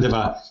 kind of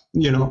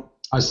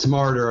a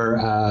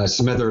smarter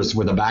Smithers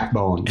with a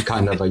backbone,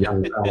 kind of a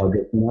young fellow,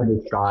 never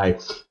shy,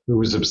 who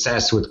was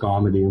obsessed with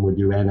comedy and would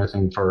do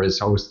anything for his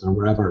host or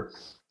whatever.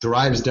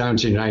 Drives down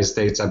to the United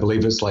States, I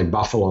believe it's like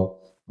Buffalo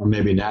or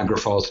maybe Niagara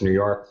Falls, New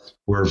York,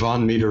 where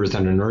Von Meter is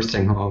in a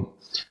nursing home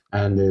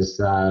and is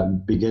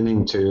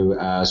beginning to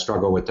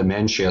struggle with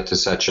dementia to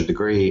such a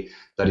degree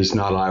that he's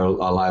not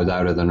allowed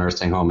out of the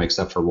nursing home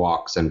except for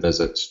walks and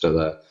visits to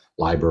the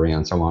library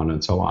and so on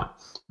and so on.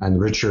 And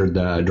Richard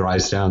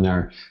drives down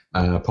there,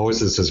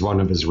 poses as one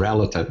of his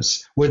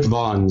relatives with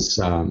Vaughn's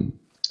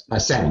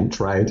assent,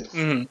 right?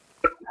 Mm-hmm.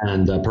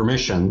 And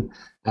permission.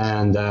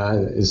 And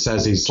it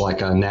says he's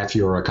like a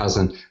nephew or a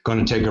cousin,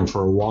 going to take him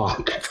for a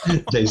walk.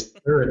 They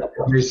spirit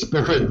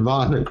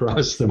Vaughn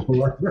across the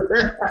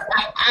border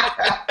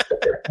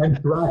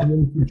and drive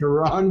him to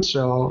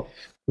Toronto,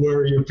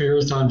 where he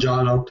appears on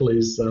John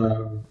Oakley's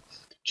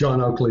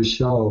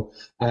show.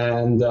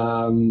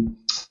 And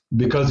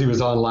because he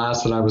was on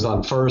last and I was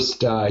on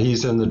first,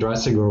 he's in the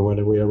dressing room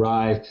when we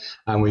arrive,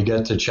 and we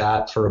get to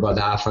chat for about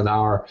half an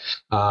hour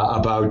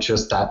about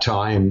just that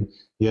time,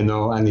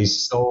 and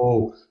he's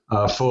so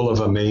full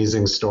of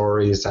amazing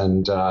stories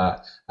and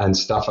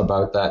stuff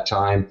about that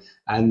time.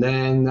 And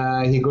then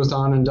he goes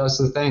on and does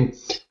the thing.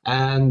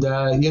 And,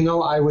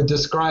 I would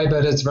describe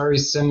it as very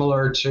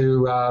similar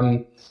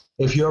to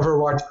if you ever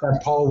watched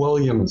that Paul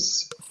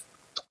Williams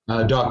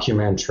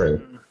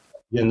documentary,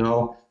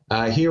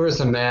 here is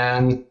a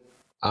man.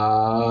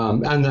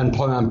 And then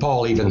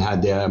Paul even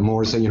had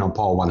more.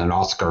 Paul won an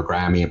Oscar,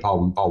 Grammy.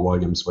 Paul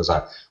Williams was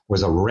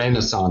a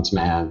Renaissance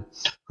man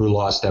who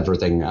lost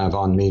everything.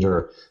 Von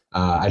Meter,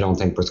 I don't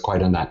think was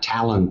quite on that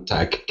talent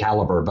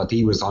caliber, but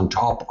he was on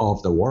top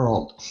of the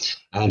world.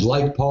 And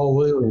like Paul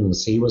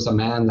Williams, he was a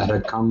man that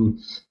had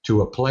come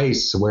to a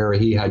place where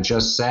he had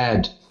just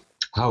said,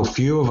 how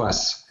few of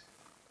us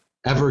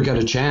ever get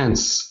a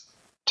chance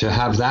to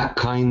have that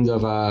kind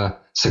of a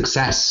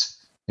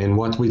success in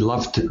what we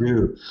love to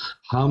do.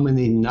 How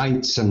many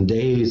nights and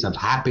days of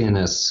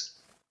happiness,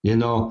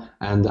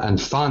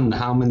 and fun,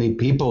 how many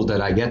people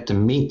did I get to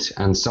meet,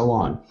 and so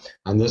on.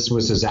 And this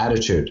was his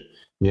attitude,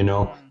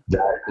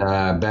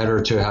 that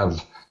better to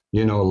have,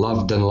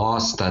 loved and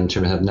lost than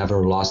to have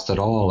never lost at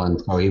all.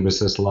 And so he was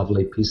this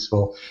lovely,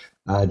 peaceful,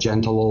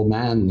 gentle old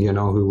man,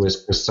 who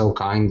was so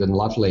kind and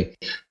lovely.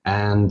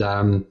 And,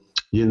 and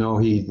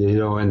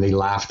he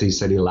laughed. He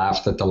said he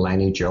laughed at the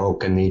Lenny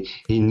joke, and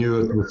he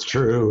knew it was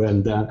true.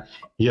 And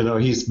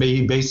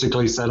he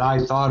basically said, I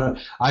thought of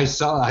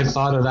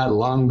that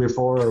long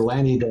before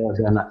Lenny did,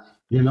 and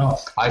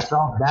I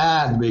felt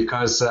bad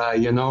because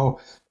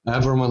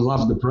everyone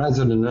loved the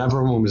president and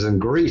everyone was in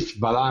grief,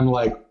 but I'm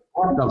like,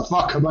 what the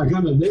fuck am I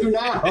gonna do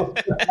now?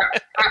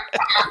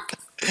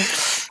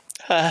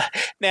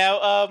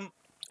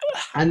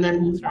 And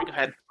then, sorry, go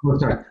ahead. Oh,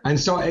 sorry. And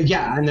so,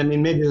 and I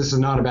mean, maybe this is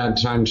not a bad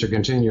time to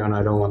continue, and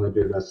I don't want to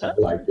do this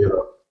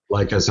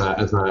like as a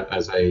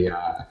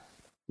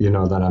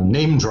that I'm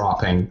name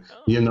dropping,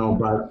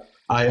 but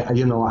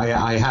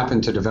I happen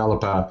to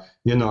develop a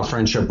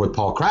friendship with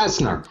Paul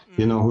Krasner,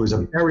 who's a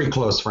very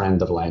close friend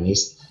of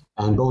Lenny's,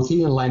 and both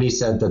he and Lenny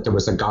said that there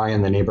was a guy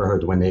in the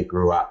neighborhood when they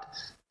grew up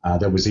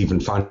that was even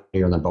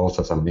funnier than both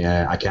of them.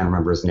 Yeah, I can't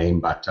remember his name,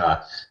 but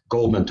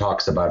Goldman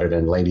talks about it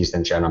in Ladies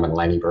and Gentlemen,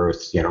 Lenny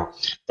Bruce,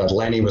 that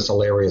Lenny was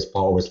hilarious,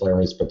 Paul was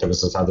hilarious, but there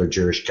was this other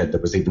Jewish kid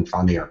that was even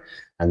funnier,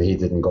 and he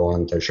didn't go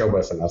on to show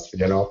with us,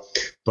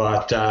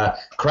 But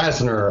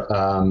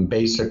Krasner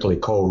basically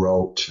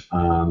co-wrote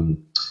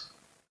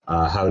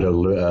how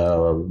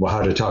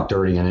to talk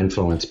dirty and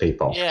influence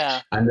people.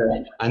 Yeah.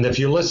 And if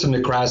you listen to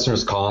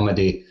Krasner's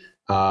comedy,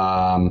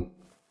 I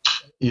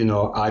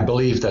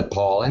believe that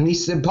Paul,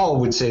 and Paul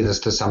would say this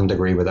to some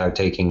degree without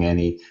taking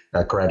any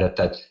credit,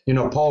 that,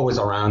 Paul was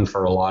around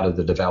for a lot of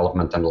the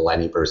development and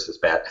Lenny Bruce's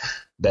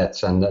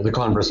bets and the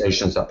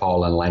conversations that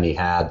Paul and Lenny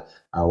had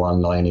while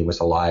Lenny was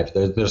alive.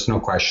 There's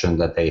no question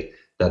that they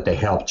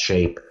helped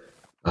shape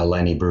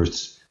Lenny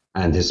Bruce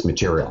and his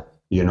material.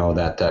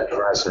 That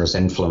Krasner's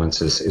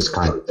influence is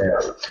kind of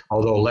there.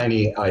 Although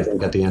Lenny, I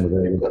think at the end of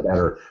the day, was a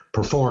better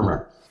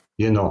performer,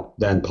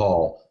 than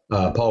Paul.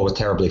 Paul was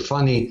terribly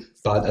funny,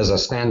 but as a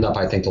stand-up,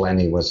 I think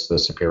Lenny was the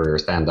superior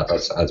stand-up,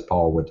 as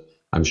Paul would,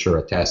 I'm sure,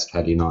 attest,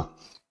 had he not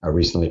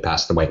recently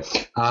passed away.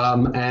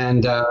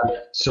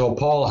 So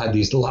Paul had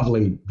these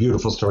lovely,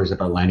 beautiful stories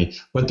about Lenny.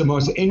 But the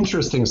most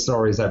interesting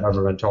stories I've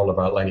ever been told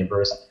about Lenny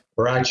Bruce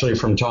were actually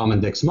from Tom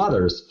and Dick's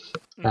mothers,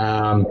 who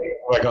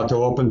I got to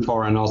open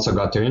for and also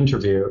got to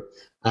interview.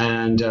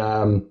 And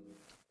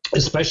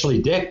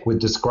especially Dick would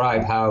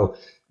describe how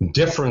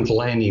different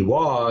Lenny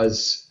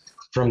was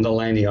from the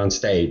Lenny on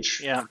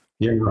stage. Yeah.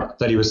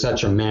 that he was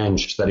such a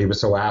mensch, that he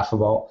was so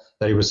affable,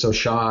 that he was so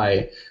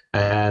shy.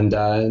 And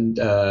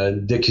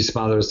Dickie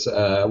Smothers,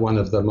 one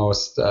of the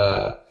most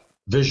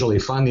visually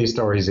funny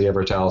stories he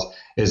ever tells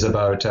is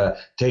about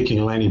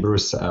taking Lenny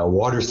Bruce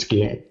water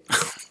skiing.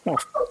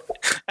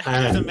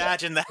 I can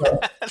imagine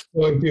that.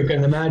 So if you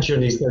can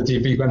imagine, he says,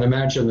 if you can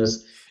imagine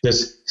this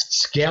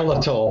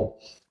skeletal,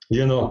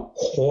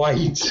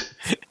 white,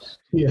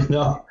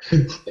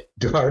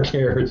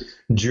 dark-haired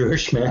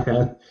Jewish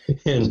man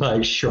in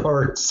like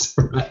shorts,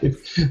 right?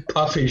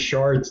 Puffy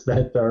shorts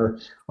that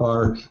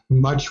are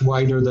much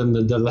wider than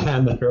the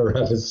diameter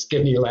of his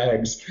skinny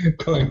legs,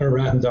 going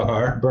around the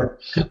harbor,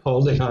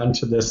 holding on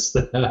to this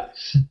the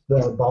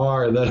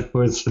bar that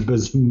was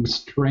the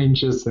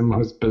strangest and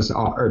most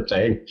bizarre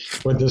thing,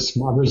 with the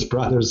Smothers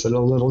Brothers in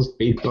a little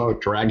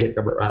speedboat dragging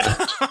him around.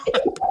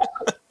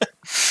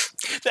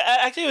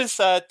 Actually, it was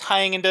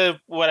tying into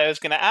what I was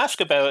going to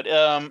ask about.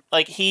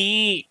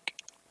 He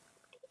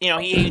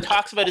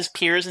talks about his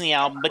peers in the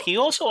album, but he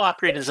also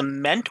operated as a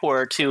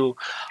mentor to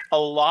a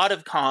lot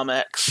of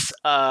comics.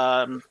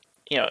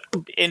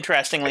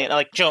 Interestingly,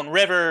 like Joan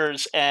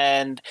Rivers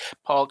and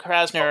Paul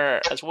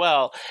Krasner as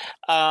well.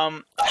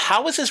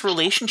 How was his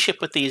relationship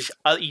with these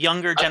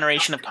younger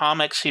generation of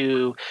comics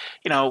who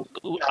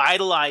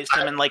idolized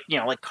him, and like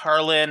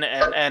Carlin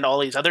and all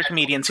these other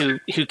comedians who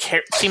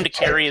seem to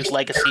carry his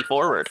legacy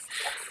forward?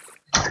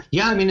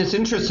 Yeah, I mean, it's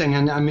interesting.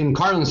 And I mean,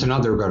 Carlin's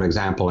another good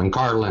example. And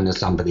Carlin is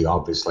somebody,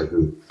 obviously,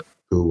 who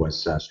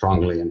was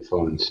strongly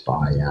influenced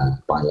by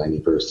Lenny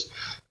Bruce.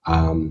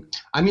 I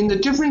mean, the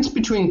difference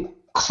between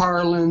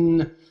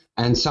Carlin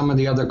and some of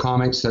the other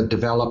comics that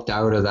developed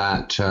out of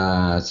that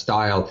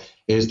style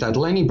is that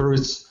Lenny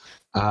Bruce,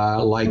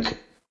 Lenny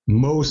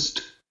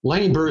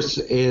Bruce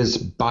is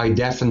by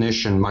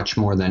definition much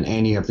more than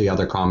any of the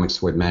other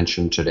comics we've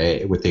mentioned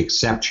today, with the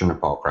exception of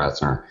Paul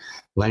Krasner.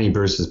 Lenny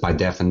Bruce is by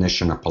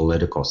definition a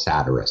political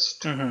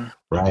satirist,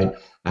 right?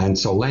 And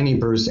so Lenny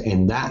Bruce,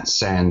 in that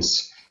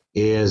sense,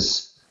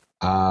 is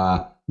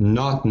not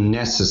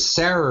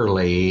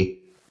necessarily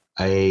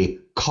a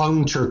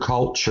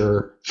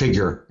counterculture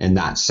figure in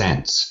that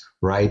sense,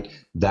 right?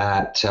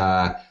 That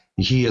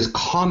he is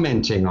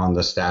commenting on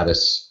the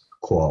status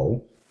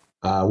quo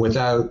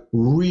without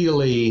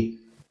really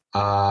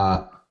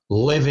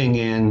living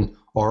in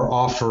or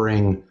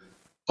offering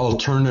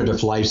alternative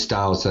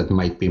lifestyles that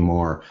might be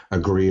more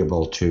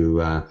agreeable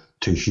to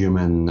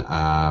human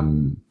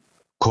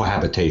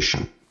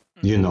cohabitation.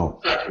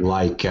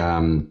 Like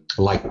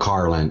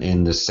Carlin,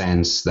 in the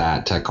sense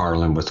that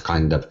Carlin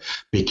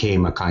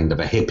became a kind of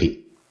a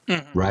hippie,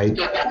 right?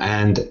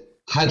 And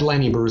had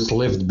Lenny Bruce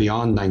lived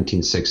beyond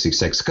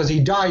 1966, because he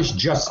dies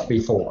just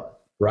before,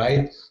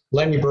 right?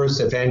 Lenny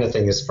Bruce, if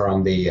anything, is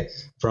from the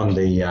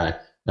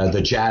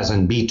jazz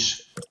and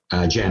beat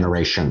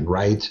generation,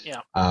 right?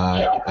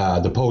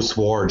 The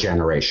post-war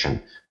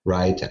generation,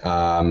 right?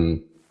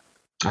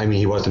 I mean,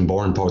 he wasn't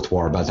born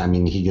post-war, but I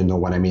mean, he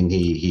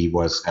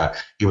was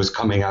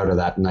coming out of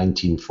that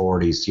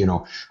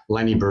 1940s.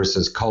 Lenny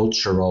Bruce's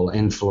cultural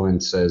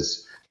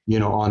influences,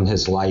 on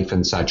his life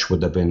and such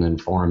would have been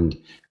informed,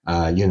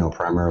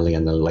 primarily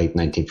in the late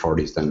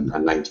 1940s and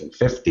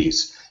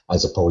 1950s,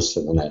 as opposed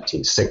to the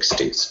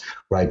 1960s,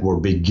 right? We're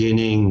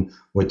beginning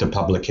with the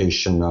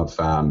publication of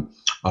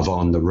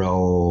On the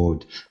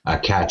Road,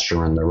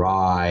 Catcher in the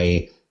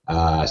Rye.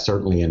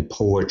 Certainly in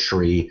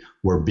poetry,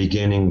 we're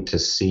beginning to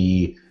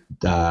see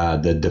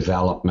the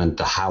development,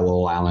 the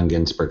Howl, Allen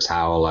Ginsberg's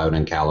Howl out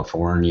in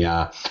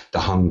California, the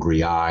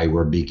Hungry Eye.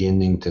 We're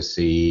beginning to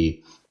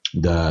see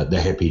the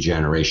hippie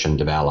generation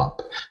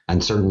develop.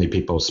 And certainly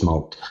people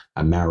smoked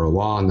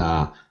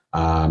marijuana,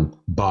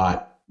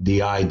 but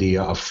the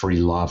idea of free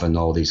love and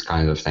all these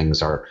kinds of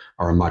things are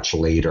a much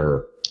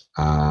later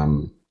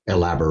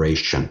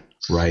elaboration.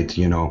 Right,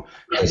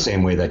 the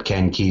same way that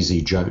Ken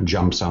Kesey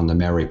jumps on the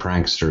Merry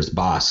Pranksters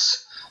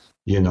bus,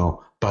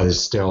 but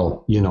is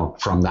still,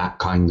 from that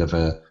kind of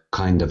a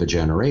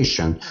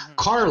generation.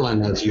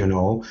 Carlin, as you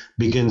know,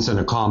 begins in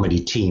a comedy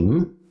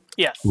team,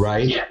 yes,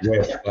 right,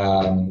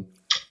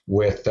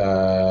 with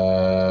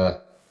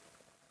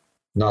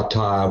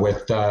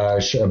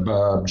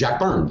Jack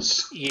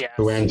Burns, yes,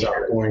 who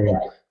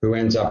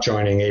ends up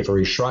joining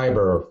Avery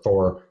Schreiber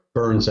for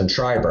Burns and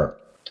Schreiber.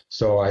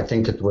 So I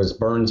think it was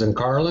Burns and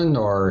Carlin,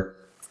 or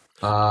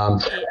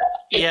and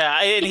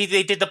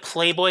they did the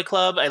Playboy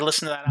Club. I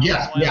listened to that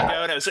album a while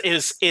ago, and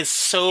it is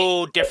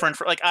so different.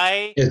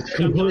 It's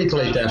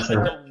completely different.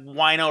 Like the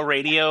Wino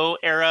Radio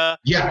era.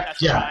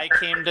 That's where I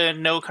came to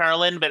know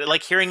Carlin.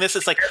 But hearing this,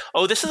 it's like,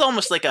 oh, this is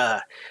almost like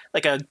a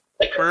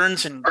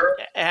Burns and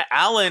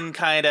Allen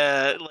kind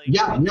of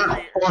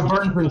or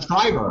Burns and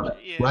Schreiber,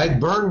 right?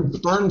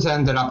 Burns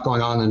ended up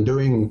going on and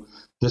doing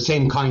the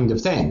same kind of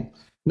thing.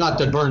 Not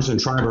that Burns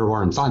and Schreiber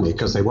weren't funny,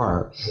 because they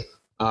were.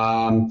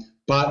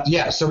 But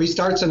yeah, so he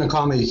starts in a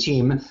comedy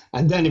team.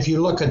 And then if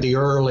you look at the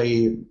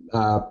early,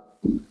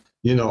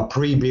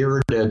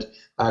 pre-bearded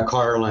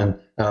Carlin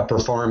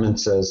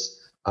performances,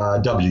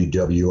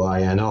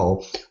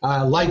 WWINO,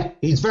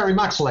 he's very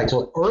much like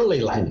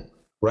early Lenny,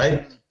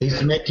 right?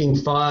 He's making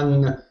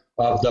fun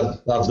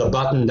of the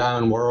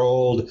button-down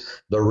world,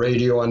 the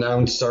radio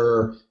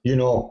announcer,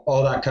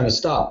 all that kind of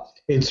stuff.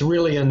 It's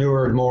really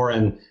inured more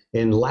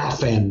in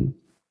Laugh-In,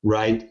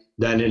 right,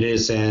 than it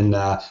is in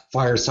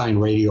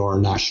Firesign Radio or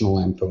National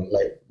Lampoon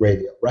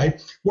Radio,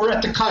 right? We're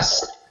at the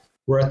cusp.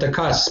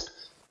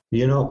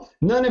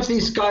 None of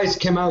these guys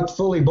came out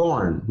fully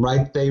born,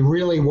 right? They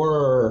really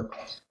were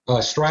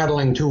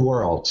straddling two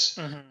worlds,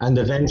 and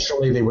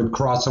eventually they would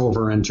cross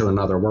over into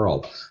another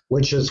world,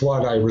 which is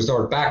what I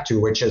resort back to,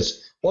 which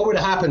is what would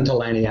have happened to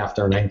Lenny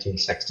after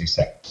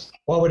 1966?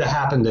 What would have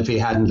happened if he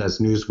hadn't, as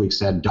Newsweek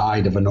said,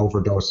 died of an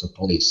overdose of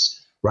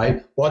police,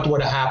 right? What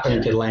would have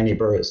happened to Lenny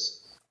Bruce?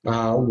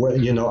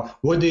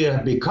 Would he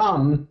have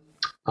become,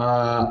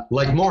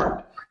 like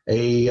Mort,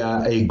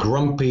 a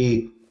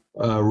grumpy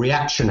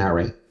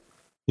reactionary?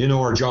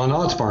 Or John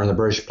Osborne, the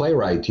British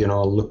playwright,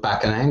 Look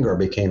Back in Anger,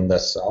 became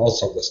this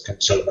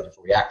conservative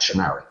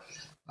reactionary.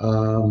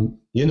 I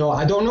don't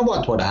know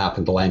what would have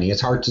happened to Lenny.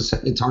 It's hard to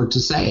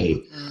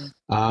say.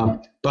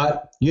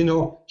 But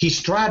he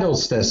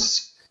straddles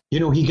this.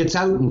 He gets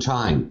out in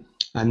time,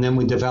 and then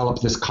we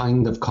develop this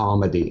kind of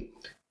comedy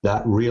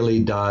that really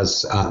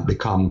does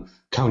become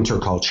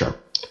counterculture.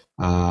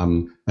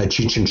 A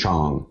Cheech and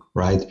Chong,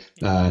 right?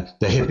 The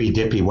hippy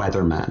dippy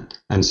weatherman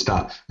and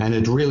stuff. And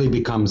it really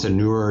becomes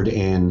inured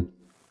in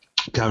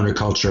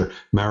counterculture,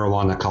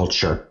 marijuana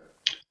culture,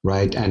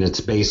 right? And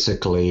it's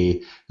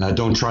basically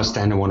don't trust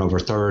anyone over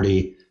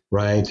 30,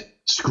 right?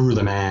 Screw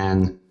the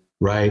man,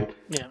 right?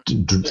 Yeah.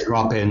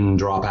 Drop in,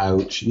 drop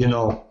out,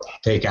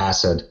 take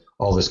acid,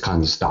 all this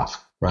kind of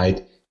stuff,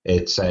 right?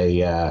 It's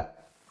an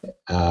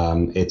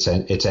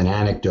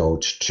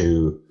anecdote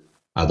to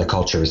the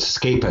culture's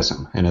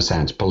escapism, in a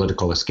sense,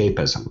 political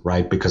escapism,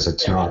 right? Because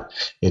it's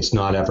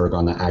not ever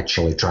going to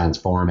actually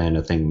transform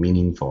anything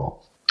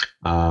meaningful.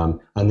 And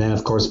then,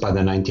 of course, by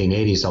the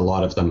 1980s, a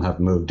lot of them have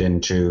moved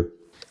into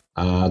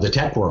the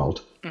tech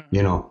world.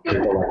 People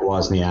like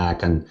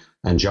Wozniak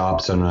and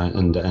Jobs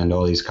and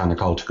all these kind of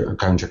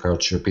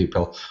counterculture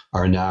people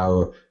are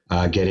now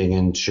getting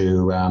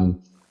into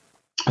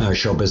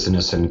show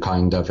business in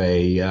kind of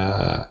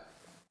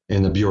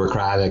in a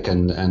bureaucratic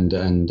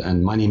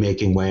and money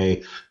making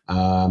way,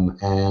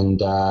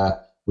 and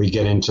we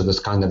get into this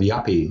kind of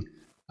yuppie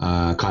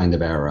kind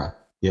of era,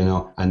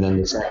 and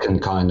then the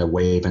second kind of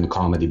wave and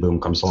comedy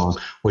boom comes along,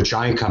 which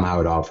I come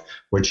out of,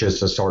 which is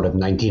the sort of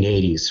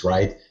 1980s,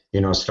 right?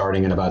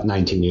 Starting in about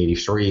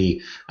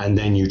 1983, and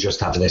then you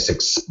just have this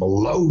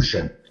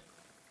explosion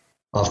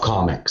of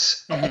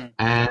comics,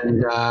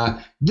 and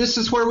this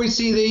is where we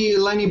see the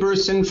Lenny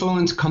Bruce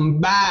influence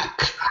come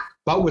back,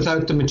 but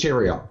without the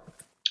material.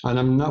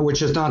 And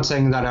which is not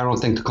saying that I don't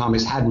think the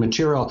comics had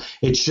material.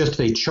 It's just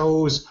they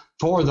chose,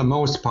 for the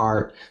most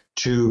part,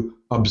 to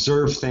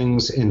observe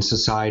things in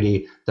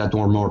society that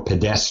were more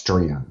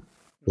pedestrian.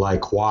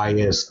 Like, why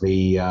is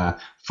the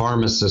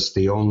pharmacist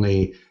the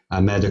only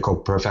medical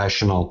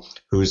professional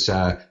who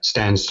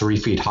stands 3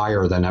 feet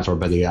higher than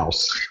everybody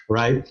else,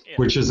 right? Yeah.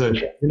 Which is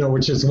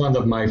one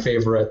of my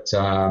favorite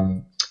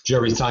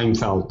Jerry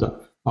Seinfeld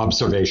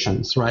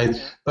observations, right?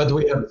 But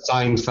we have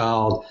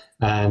Seinfeld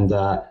and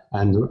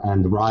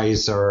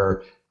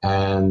Reiser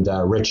and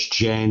Rich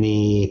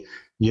Jenny,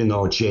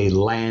 Jay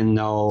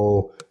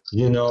Leno,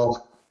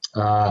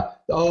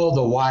 all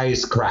the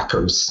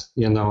wisecrackers,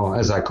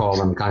 as I call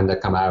them, kind of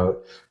come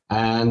out,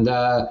 and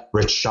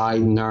Rich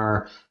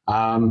Scheidner,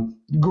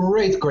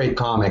 great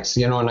comics,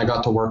 and I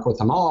got to work with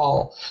them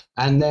all.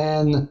 And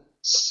then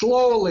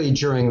slowly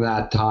during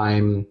that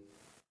time,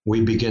 we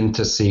begin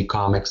to see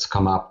comics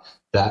come up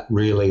that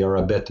really are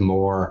a bit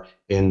more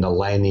in the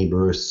Lenny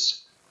Bruce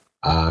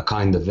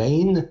kind of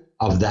vein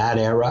of that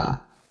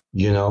era,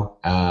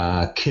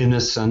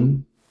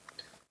 Kinison,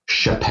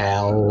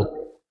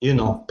 Chappelle,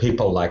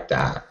 people like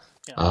that.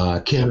 Yeah.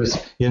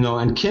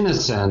 And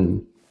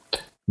Kinison,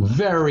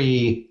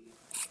 very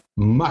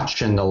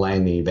much in the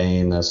Lenny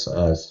vein as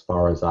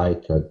far as I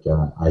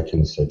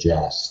can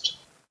suggest.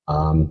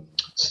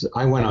 So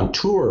I went on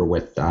tour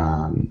with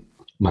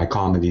my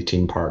comedy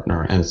team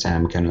partner and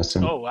Sam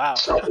Kinison. Oh wow!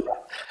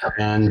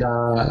 And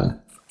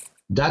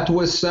that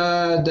was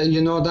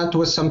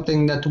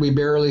something that we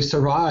barely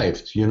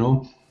survived.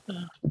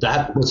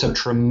 That was a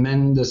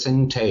tremendous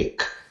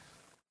intake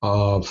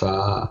of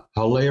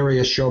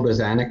hilarious showbiz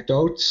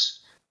anecdotes,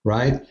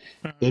 right?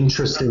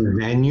 Interesting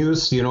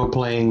venues,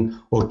 playing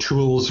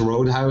O'Toole's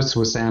Roadhouse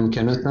with Sam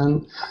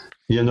Kinison,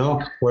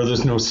 where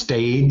there's no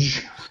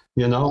stage,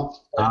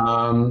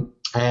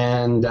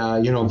 and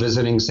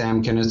visiting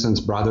Sam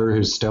Kinison's brother,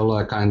 who's still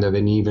a kind of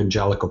an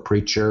evangelical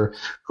preacher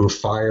who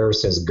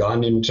fires his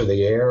gun into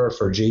the air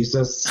for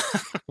Jesus.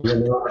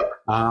 Just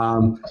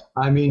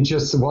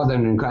what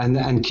an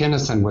and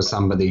Kinison was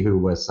somebody who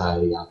was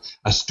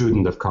a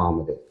student of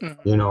comedy,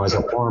 as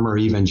a former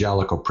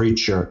evangelical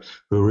preacher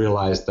who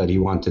realized that he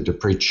wanted to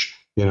preach,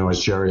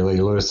 as Jerry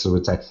Lee Lewis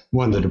would say,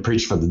 wanted to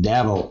preach for the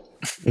devil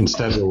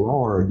instead of the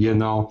Lord,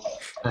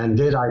 and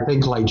did, I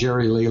think, like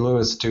Jerry Lee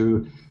Lewis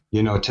to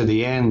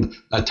the end,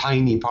 a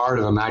tiny part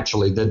of him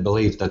actually did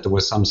believe that there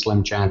was some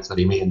slim chance that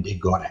he may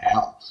indeed go to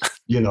hell,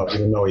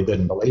 even though he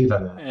didn't believe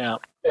in it. Yeah.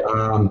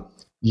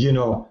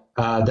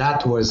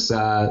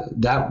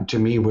 That to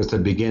me was the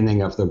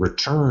beginning of the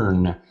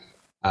return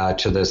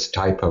to this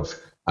type of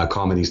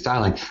comedy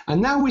styling.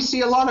 And now we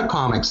see a lot of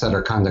comics that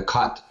are kind of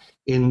cut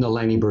in the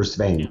Lenny Bruce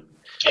vein.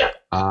 Yeah.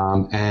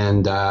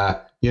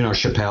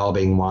 Chappelle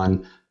being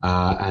one,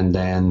 and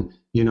then,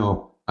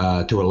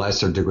 to a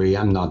lesser degree,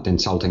 I'm not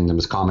insulting them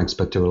as comics,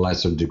 but to a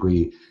lesser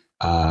degree,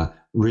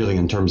 really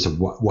in terms of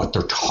what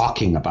they're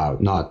talking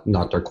about,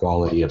 not their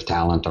quality of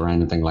talent or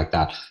anything like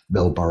that.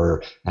 Bill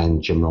Burr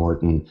and Jim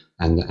Norton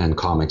and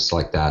comics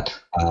like that,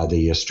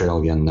 the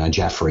Australian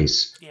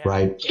Jeffries,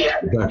 right?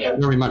 Yeah.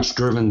 Very much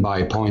driven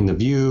by point of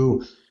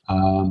view.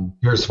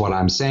 Here's what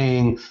I'm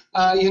saying.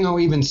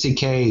 Even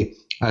CK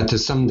to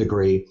some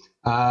degree.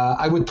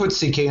 I would put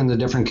CK in a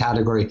different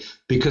category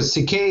because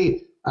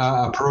CK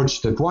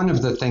approached it. One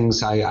of the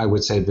things I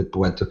would say that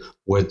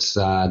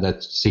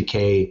that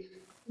CK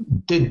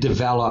did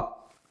develop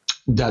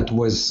that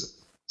was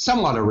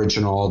somewhat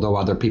original, although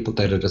other people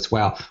did it as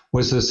well,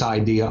 was this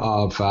idea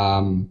of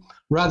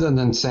rather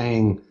than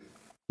saying,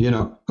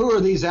 who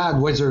are these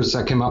ad wizards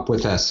that came up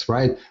with this,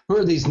 right? Who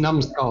are these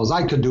numbskulls?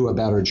 I could do a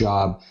better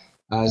job.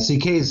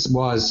 CK's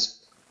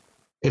was,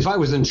 if I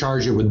was in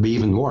charge, it would be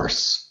even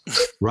worse,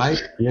 right?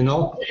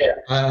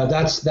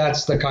 That's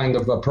the kind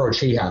of approach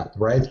he had,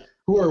 right?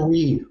 Who are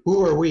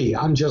we?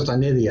 I'm just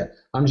an idiot.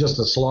 I'm just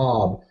a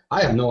slob.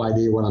 I have no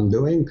idea what I'm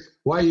doing.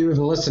 Why are you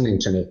even listening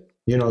to me?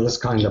 This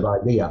kind of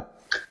idea.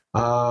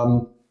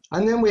 And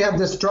then we have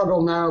this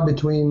struggle now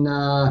between,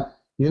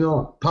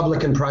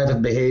 public and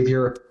private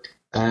behavior,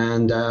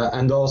 and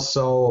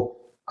also,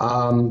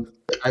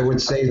 I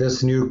would say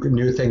this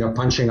new thing of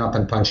punching up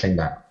and punching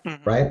down,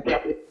 right?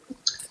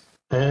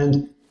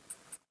 And,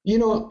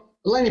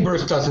 Lenny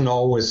Bruce doesn't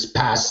always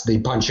pass the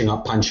punching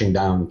up, punching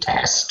down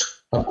test,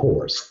 of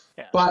course.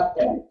 Yeah. But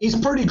he's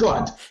pretty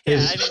good.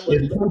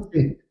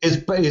 His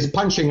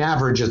punching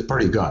average is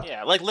pretty good.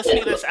 Yeah, like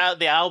listening to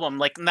the album,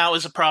 like that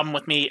was a problem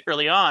with me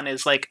early on.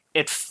 Is like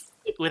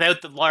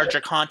without the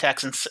larger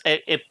context,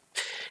 and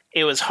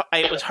it was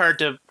hard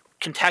to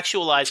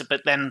contextualize it.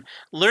 But then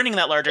learning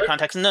that larger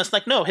context, and it's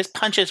like no, his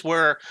punches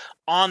were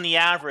on the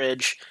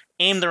average,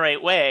 aimed the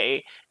right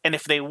way, and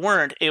if they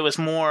weren't, it was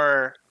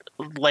more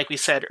like we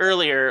said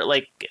earlier,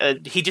 like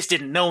he just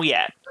didn't know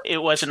yet.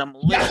 It wasn't a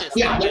malicious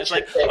thing. It was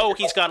like, oh,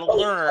 he's got to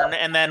learn,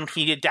 and then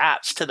he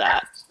adapts to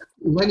that.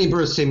 Lenny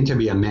Bruce seemed to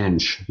be a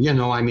mensch.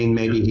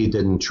 Maybe he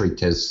didn't treat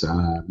his,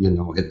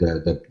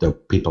 the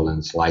people in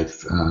his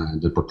life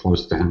that were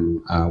close to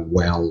him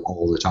well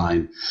all the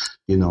time.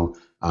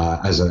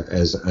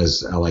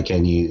 As like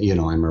any,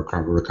 I'm a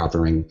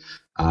recovering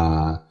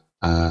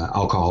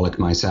alcoholic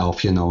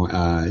myself.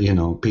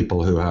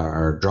 People who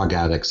are drug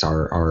addicts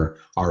are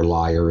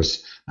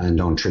liars and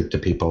don't treat the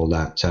people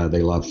that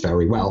they love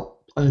very well.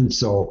 And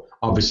so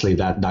obviously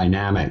that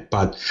dynamic,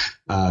 but,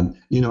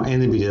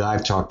 anybody that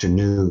I've talked to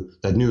knew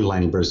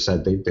Lenny Bruce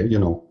said,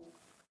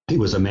 he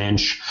was a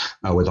mensch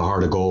with a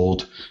heart of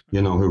gold,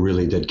 who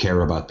really did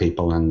care about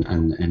people and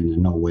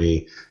in no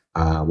way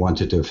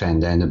wanted to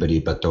offend anybody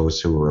but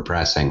those who were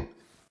oppressing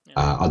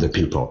other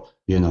people.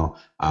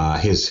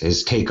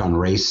 His take on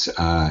race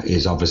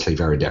is obviously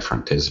very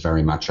different, is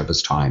very much of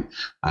his time.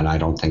 And I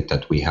don't think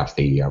that we have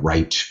the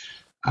right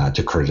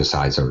to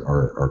criticize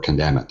or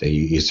condemn it.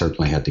 He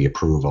certainly had the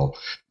approval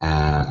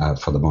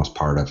for the most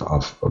part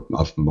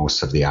of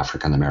most of the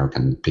African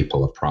American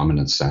people of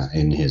prominence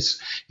in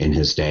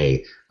his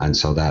day, and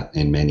so that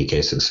in many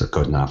cases is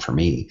good enough for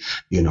me.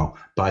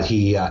 But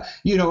he,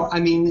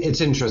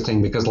 it's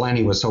interesting because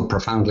Lenny was so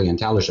profoundly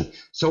intelligent.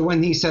 So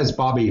when he says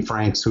Bobby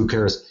Franks, who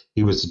cares?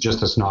 He was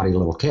just a snotty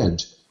little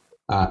kid.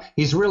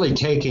 He's really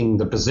taking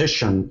the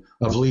position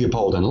of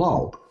Leopold and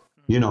Loeb.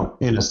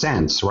 In a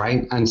sense,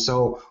 right? And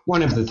so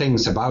one of the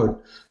things about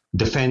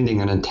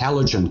defending an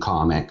intelligent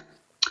comic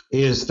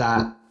is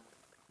that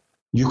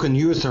you can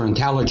use their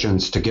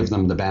intelligence to give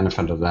them the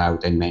benefit of the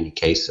doubt in many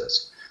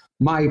cases.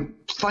 My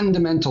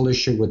fundamental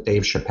issue with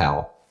Dave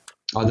Chappelle,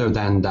 other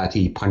than that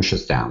he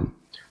punches down,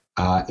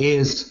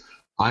 is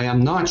I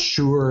am not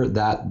sure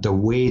that the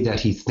way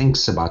that he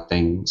thinks about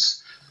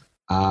things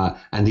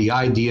and the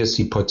ideas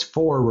he puts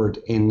forward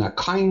in a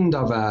kind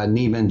of an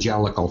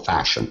evangelical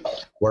fashion,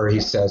 where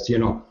he says,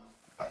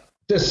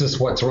 this is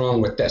what's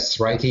wrong with this,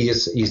 right?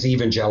 He's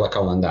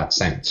evangelical in that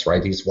sense,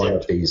 right? He's one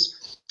of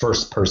these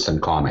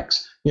first-person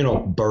comics.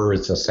 Burr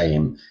is the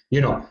same,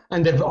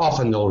 and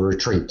they'll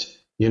retreat,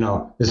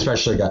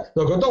 especially they'll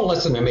go, don't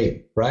listen to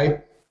me,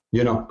 right?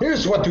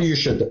 Here's what you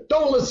should do.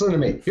 Don't listen to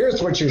me.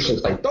 Here's what you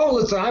should say. Don't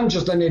listen. I'm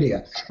just an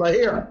idiot. But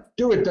here,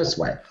 do it this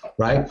way,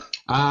 right?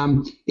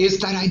 Is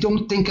that I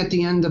don't think at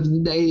the end of the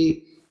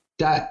day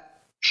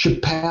that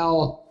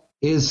Chappelle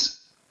is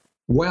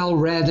well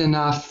read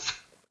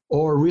enough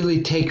or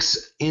really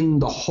takes in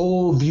the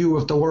whole view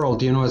of the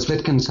world. As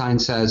Wittgenstein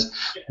says,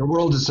 the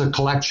world is a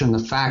collection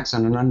of facts,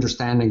 and an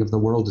understanding of the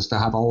world is to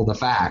have all the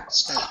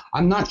facts.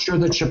 I'm not sure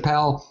that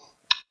Chappelle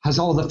has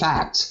all the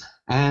facts,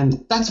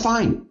 and that's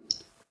fine.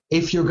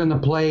 If you're going to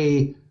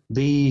play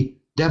the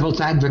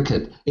devil's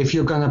advocate, if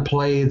you're going to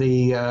play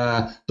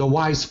the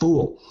wise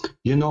fool,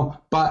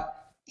 but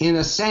in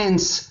a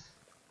sense,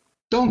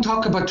 don't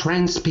talk about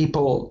trans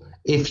people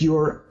if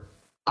your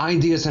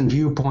ideas and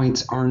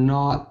viewpoints are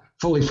not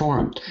fully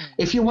formed.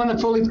 If you want to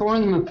fully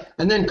form them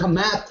and then come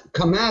at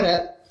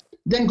it,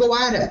 then go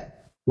at it,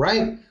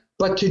 right?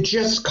 But to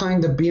just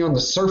kind of be on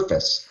the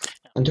surface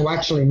and to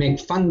actually make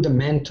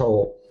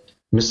fundamental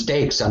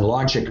mistakes and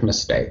logic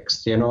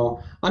mistakes,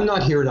 I'm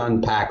not here to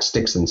unpack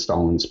sticks and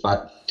stones,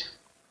 but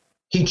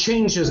he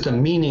changes the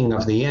meaning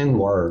of the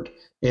N-word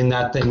in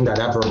that thing that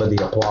everybody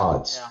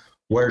applauds,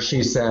 where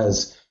she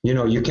says,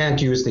 you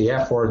can't use the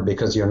F word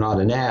because you're not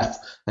an F.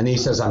 And he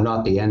says, I'm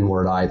not the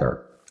N-word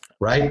either,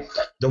 right?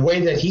 The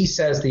way that he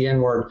says the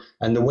N-word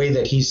and the way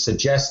that he's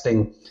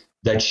suggesting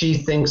that she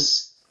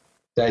thinks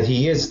that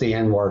he is the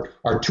N-word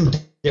are two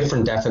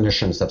different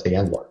definitions of the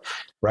N-word,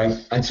 right?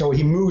 And so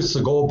he moves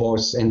the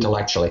goalposts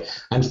intellectually.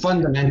 And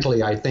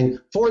fundamentally, I think,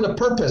 for the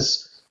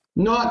purpose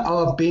not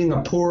of being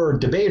a poor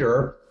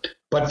debater,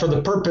 but for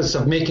the purpose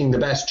of making the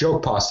best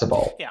joke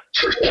possible,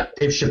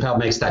 Dave Chappelle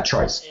makes that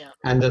choice. Yeah.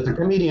 And as a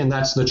comedian,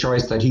 that's the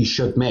choice that he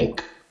should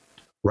make,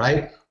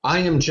 right? I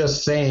am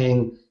just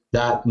saying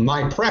that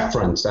my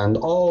preference, and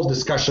all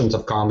discussions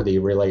of comedy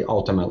really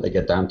ultimately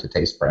get down to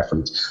taste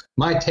preference.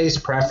 My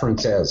taste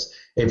preference is,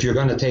 if you're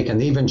going to take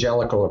an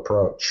evangelical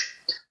approach,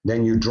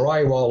 then you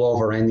drive all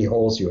over any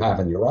holes you have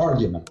in your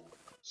argument.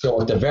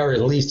 So at the very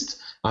least,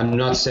 I'm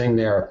not sitting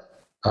there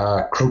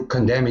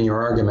condemning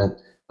your argument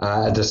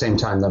at the same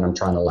time that I'm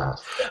trying to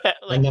laugh.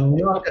 And I'm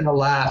not going to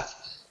laugh.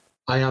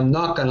 I am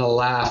not going to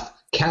laugh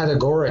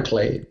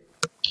categorically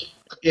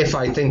if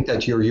I think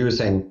that you're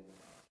using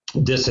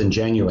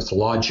disingenuous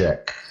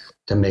logic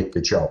to make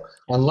the joke,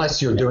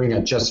 unless you're doing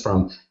it just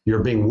from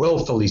you're being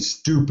willfully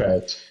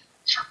stupid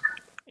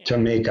to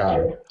make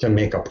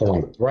a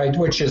point, right?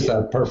 Which is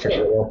a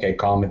perfectly okay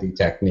comedy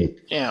technique.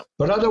 Yeah.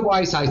 But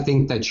otherwise, I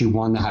think that you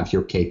want to have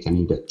your cake and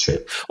eat it too.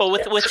 Well,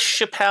 with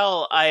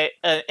Chappelle,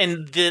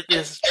 in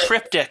this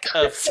triptych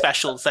of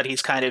specials that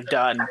he's kind of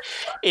done,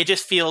 it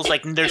just feels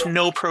like there's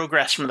no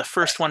progress from the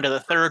first one to the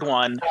third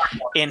one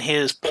in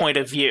his point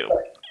of view.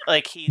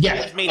 Like he's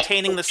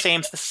maintaining the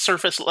same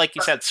surface, like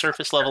you said,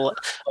 surface level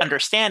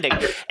understanding,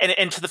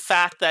 and to the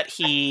fact that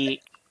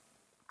he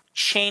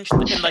changed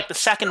in like the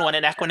second one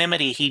in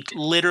Equanimity, he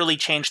literally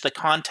changed the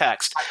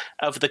context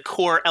of the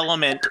core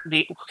element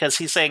because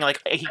he's saying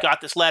like he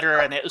got this letter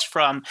and it was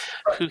from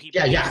who he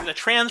believes is a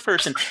trans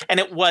person, and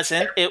it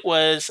wasn't. It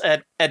was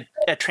a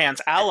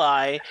trans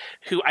ally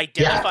who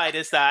identified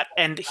as that,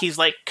 and he's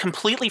like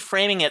completely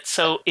framing it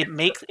so it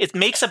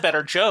makes a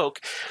better joke,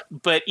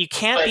 but you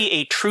can't be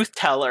a truth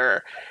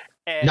teller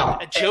and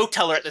a joke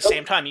teller at the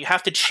same time. You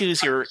have to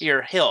choose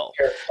your hill.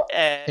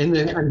 And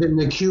in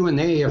the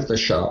Q&A of the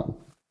show,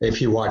 if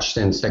you watched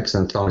in Sticks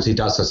and Stones, he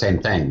does the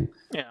same thing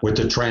with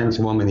the trans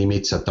woman he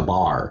meets at the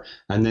bar.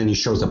 And then he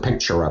shows a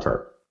picture of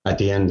her at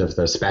the end of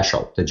the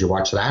special. Did you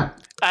watch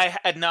that? I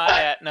had not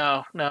yet.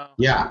 No.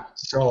 Yeah.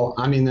 So,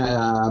 I mean,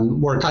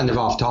 we're kind of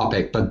off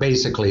topic, but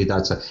basically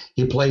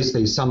he plays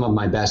the Some of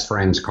My Best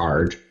Friends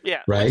card.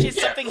 Yeah. Right. Which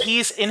is something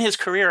he's in his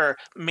career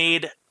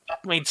made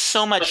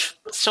so much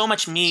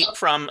meat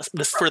for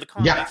the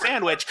comedy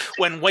sandwich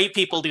when white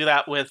people do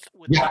that with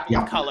people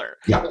of color.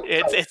 Yeah.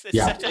 It's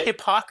such a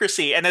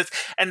hypocrisy, and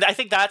I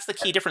think that's the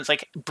key difference.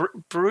 Like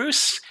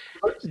Bruce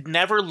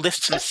never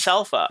lifts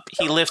himself up;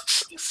 he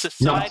lifts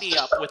society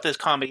up with his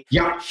comedy.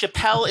 Yeah.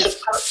 Chappelle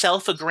is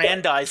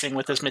self-aggrandizing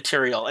with his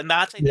material, and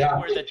that's I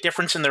think where the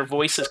difference in their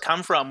voices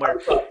come from, where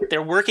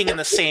they're working in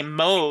the same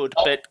mode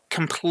but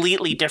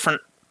completely different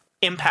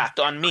impact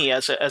on me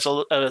as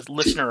a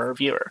listener or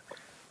viewer.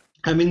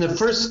 I mean, the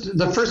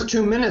first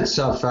 2 minutes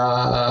of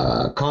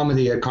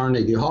comedy at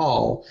Carnegie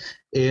Hall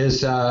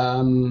is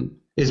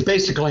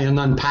basically an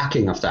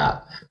unpacking of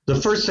that. The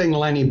first thing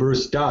Lenny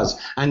Bruce does,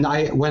 and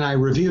when I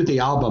reviewed the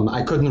album,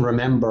 I couldn't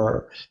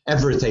remember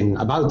everything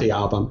about the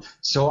album,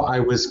 so I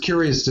was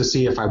curious to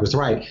see if I was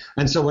right.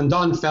 And so when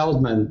Don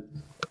Feldman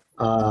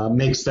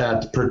makes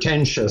that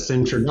pretentious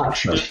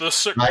introduction,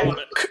 right?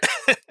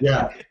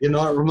 Yeah, it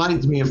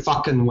reminds me of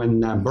fucking when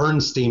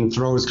Bernstein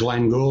throws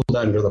Glenn Gould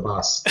under the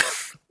bus.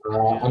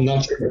 I'm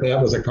not sure if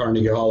that was at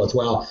Carnegie Hall as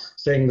well,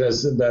 saying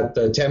that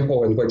the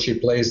tempo in which he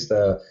plays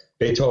the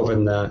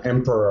Beethoven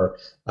Emperor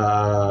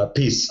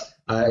piece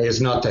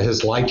is not to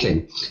his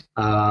liking.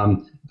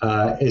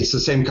 It's the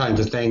same kind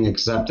of thing,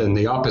 except in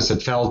the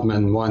opposite.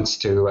 Feldman wants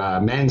to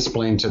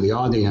mansplain to the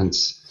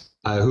audience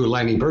who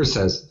Lenny Bruce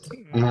is.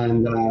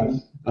 And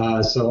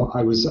so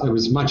I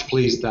was much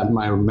pleased that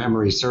my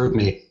memory served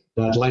me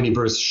that Lenny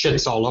Bruce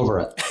shits all over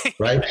it,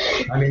 right?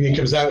 I mean, he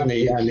comes out and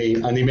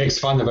he makes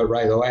fun of it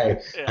right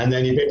away, and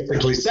then he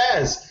basically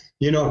says,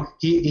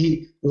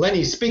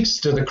 Lenny speaks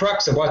to the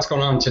crux of what's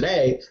going on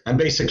today, and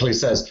basically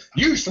says,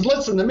 "You should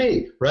listen to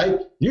me," right?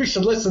 "You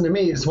should listen to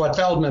me" is what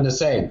Feldman is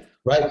saying,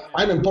 right?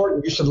 "I'm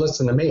important. You should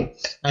listen to me."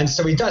 And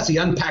so he does. He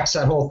unpacks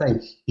that whole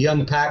thing. He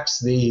unpacks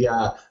the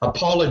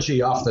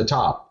apology off the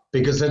top.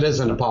 because it is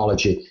an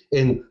apology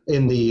in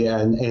the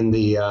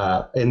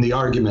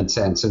argument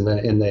sense, in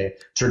the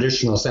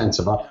traditional sense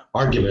of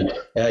argument.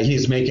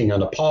 He's making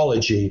an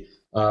apology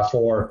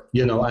for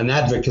an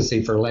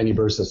advocacy for Lenny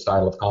Bruce's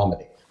style of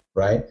comedy,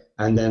 right?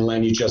 And then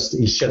Lenny he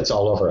shits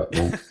all over it.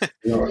 Man.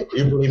 You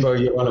believe or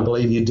you want to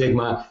believe. You dig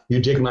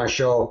my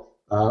show,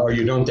 or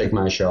you don't dig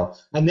my show.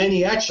 And then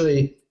he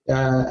actually,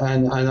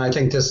 and I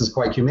think this is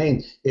quite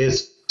humane,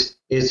 is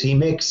he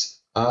makes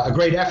a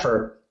great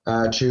effort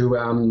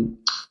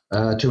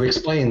to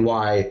explain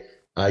why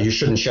you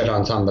shouldn't shit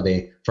on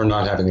somebody for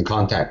not having the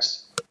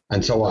context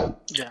and so on.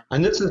 Yeah.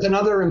 And this is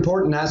another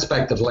important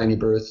aspect of Lenny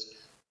Bruce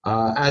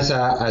as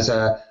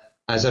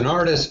an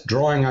artist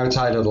drawing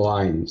outside of the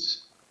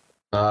lines,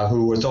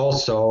 who was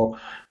also,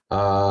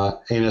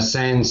 in a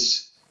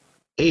sense,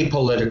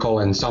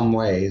 apolitical in some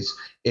ways,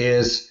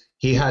 is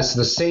he has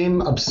the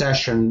same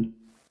obsession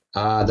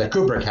that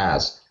Kubrick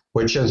has,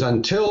 which is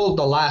until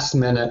the last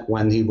minute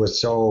when he was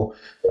so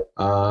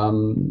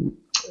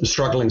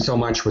struggling so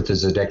much with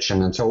his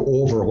addiction and so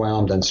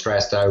overwhelmed and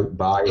stressed out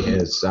by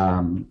his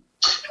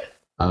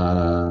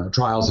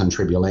trials and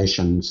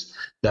tribulations,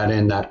 that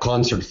in that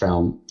concert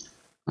film,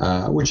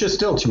 which is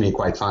still to me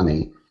quite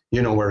funny,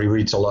 where he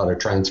reads a lot of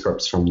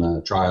transcripts from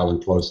the trial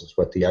and closes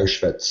with the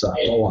Auschwitz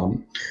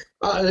poem.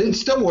 It's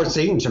still worth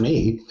seeing to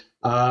me.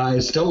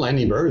 It's still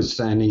Lenny Bruce,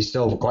 and he's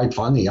still quite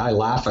funny. I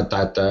laugh at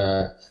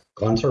that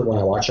concert when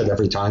I watch it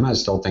every time. I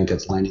still think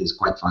Lenny's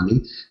quite funny.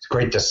 It's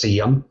great to see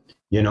him.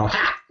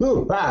 Ha,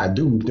 ooh, ah,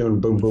 doom,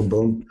 doom, boom, boom,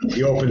 boom.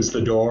 He opens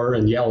the door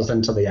and yells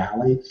into the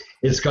alley.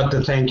 It's got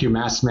the Thank You,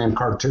 Masked Man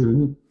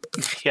cartoon.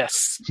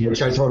 Yes.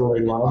 Which I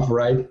totally love,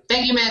 right?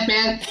 Thank you, Masked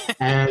Man.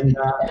 And,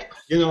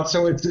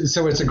 so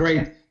it's a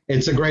great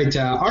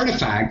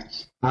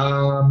artifact.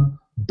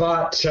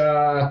 But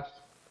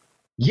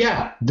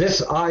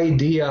this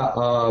idea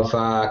of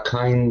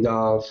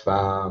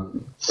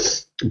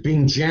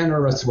being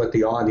generous with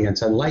the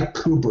audience, and like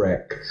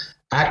Kubrick,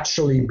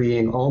 actually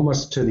being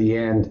almost to the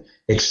end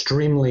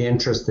extremely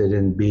interested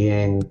in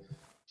being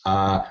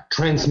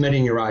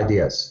transmitting your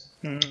ideas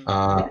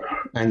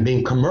and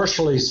being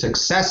commercially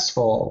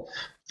successful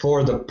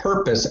for the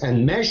purpose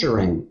and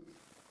measuring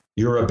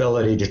your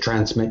ability to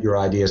transmit your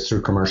ideas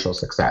through commercial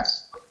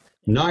success.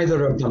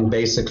 Neither of them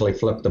basically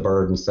flipped the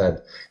bird and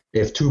said,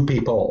 if two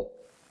people,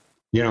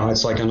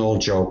 it's like an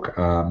old joke.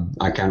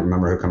 I can't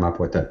remember who came up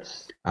with it.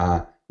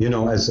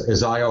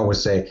 As I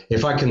always say,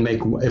 if I can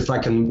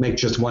make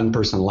just one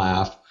person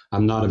laugh,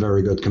 I'm not a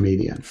very good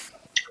comedian,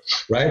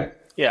 right?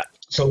 Yeah.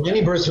 So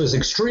Lenny Bruce was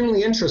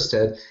extremely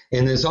interested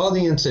in his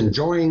audience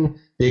enjoying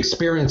the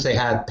experience they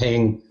had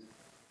paying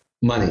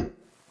money.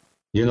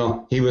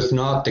 He was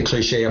not the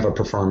cliche of a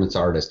performance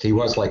artist. He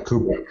was like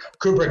Kubrick.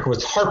 Kubrick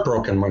was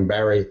heartbroken when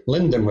Barry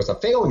Lyndon was a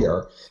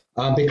failure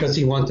because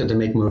he wanted to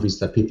make movies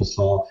that people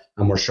saw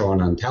and were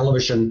shown on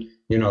television.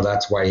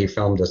 That's why he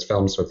filmed his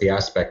films with the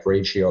aspect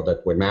ratio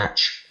that would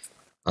match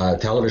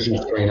television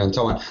screen and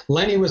so on.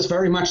 Lenny was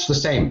very much the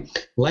same.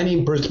 Lenny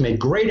Bruce made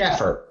great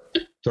effort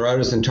throughout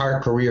his entire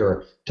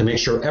career to make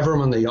sure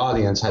everyone in the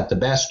audience had the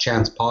best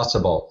chance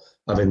possible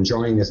of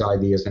enjoying his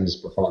ideas and his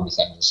performance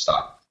and his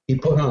style. He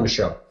put on a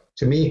show.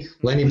 To me,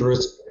 Lenny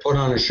Bruce put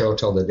on a show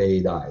till the day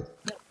he died.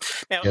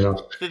 Now,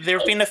 there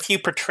have been a few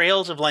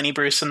portrayals of Lenny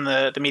Bruce in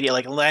the media,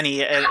 like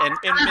Lenny and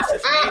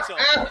Mrs.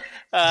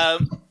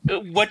 Maisel.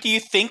 What do you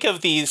think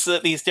of these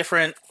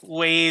different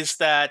ways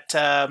that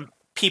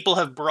people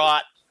have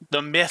brought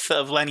the myth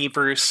of Lenny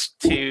Bruce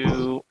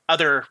to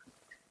other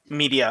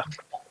media?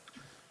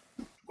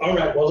 All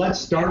right. Well, let's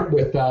start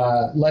with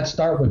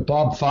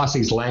Bob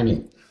Fosse's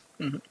Lenny.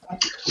 Mm-hmm.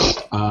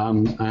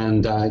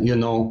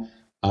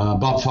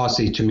 Bob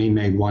Fosse, to me,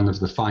 made one of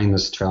the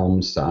finest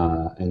films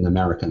in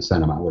American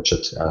cinema, which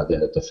is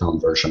the film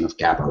version of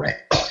Cabaret.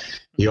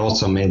 He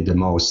also made the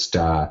most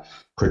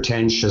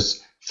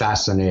pretentious,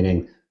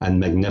 fascinating, and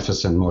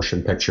magnificent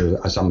motion picture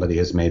somebody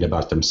has made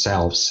about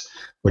themselves,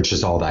 which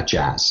is All That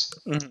Jazz,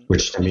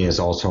 which to me is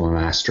also a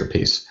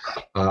masterpiece.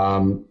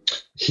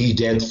 He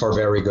did, for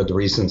very good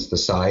reasons,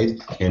 decide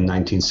in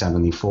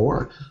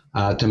 1974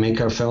 to make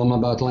a film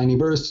about Lenny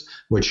Bruce,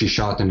 which he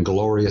shot in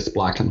glorious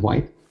black and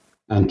white.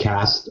 And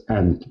cast,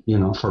 and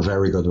for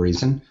very good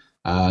reason,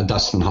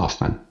 Dustin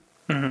Hoffman.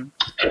 Mm-hmm.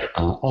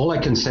 All I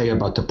can say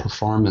about the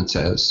performance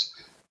is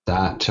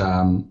that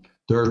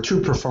there are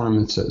two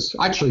performances,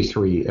 actually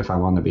three, if I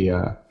want to be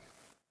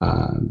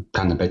kind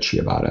of bitchy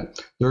about it.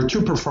 There are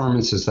two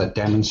performances that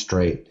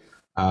demonstrate,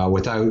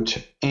 without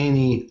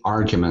any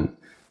argument,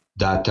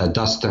 that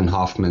Dustin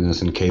Hoffman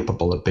is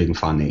incapable of being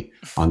funny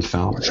on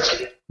film.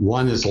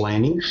 One is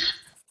Lenny.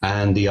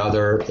 And the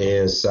other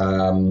is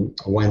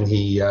when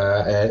he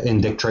in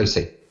Dick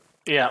Tracy.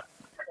 Yeah.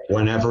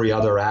 When every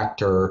other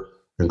actor,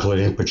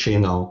 including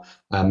Pacino,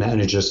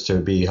 manages to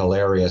be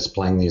hilarious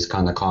playing these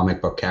kind of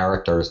comic book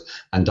characters,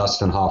 and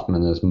Dustin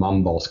Hoffman as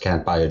mumbles,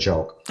 can't buy a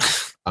joke.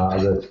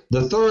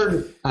 The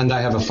third, and I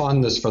have a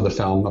fondness for the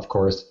film, of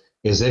course,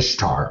 is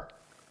Ishtar.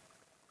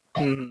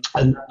 Mm-hmm.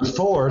 And the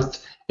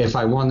fourth, if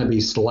I want to be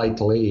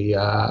slightly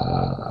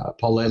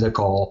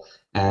political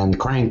and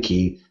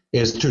cranky,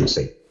 is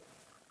Tootsie.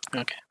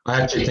 Okay.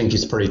 I actually think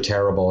he's pretty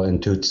terrible in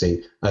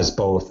Tootsie as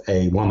both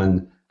a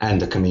woman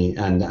and a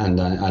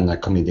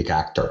comedic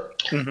actor.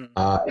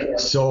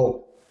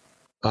 So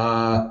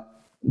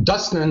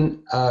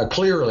Dustin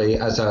clearly,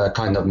 as a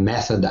kind of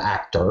method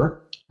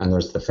actor, and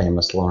there's the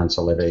famous Laurence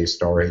Olivier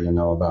story,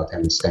 about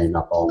him staying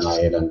up all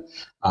night, and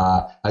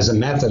as a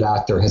method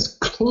actor, has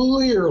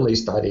clearly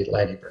studied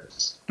Lenny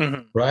Bruce.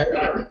 Right?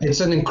 It's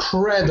an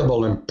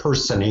incredible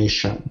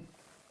impersonation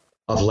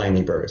of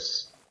Lenny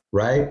Bruce.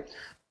 Right?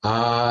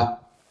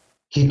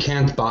 He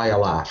can't buy a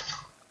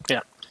laugh.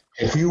 Yeah.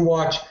 If you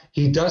watch,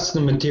 he does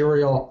the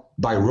material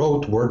by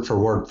rote, word for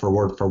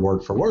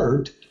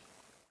word,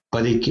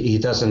 but he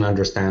doesn't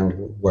understand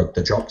what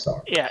the jokes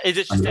are. Yeah,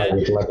 it's just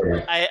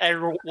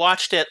I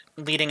watched it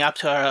leading up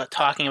to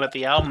talking about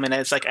the album, and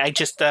it's like I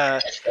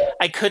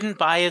couldn't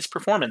buy his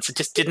performance. It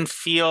just didn't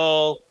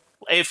feel,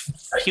 if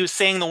he was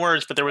saying the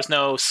words, but there was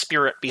no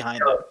spirit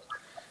behind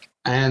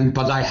it.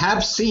 But I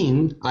have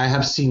seen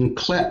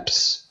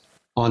clips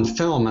on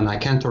film, and I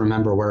can't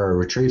remember where I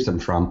retrieved them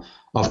from,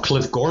 of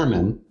Cliff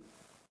Gorman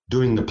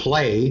doing the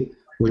play,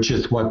 which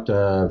is what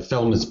the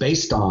film is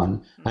based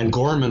on, and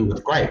Gorman was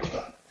great.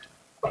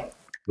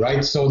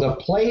 Right? So the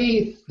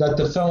play that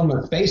the film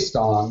is based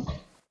on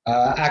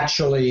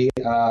actually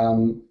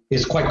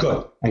is quite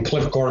good, and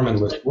Cliff Gorman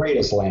was great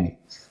as Lenny,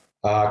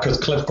 because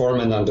Cliff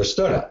Gorman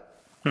understood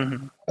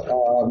it.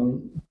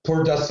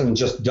 Poor Dustin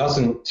just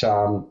doesn't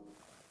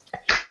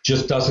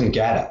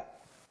get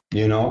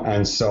it,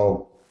 and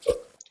so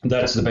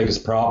that's the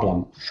biggest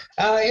problem.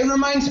 It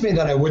reminds me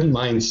that I wouldn't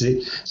mind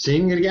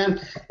seeing it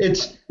again.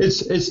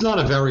 It's not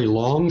a very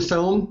long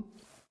film,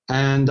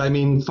 and I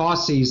mean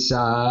Fosse's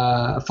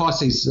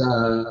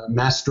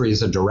mastery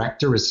as a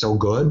director is so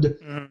good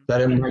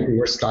that it might be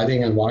worth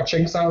studying and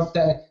watching. So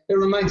it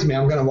reminds me,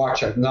 I'm going to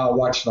watch it. Now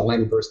watch the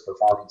Lenny Bruce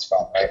performance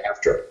film right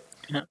after it.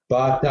 Yeah.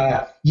 But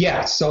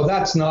so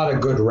that's not a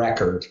good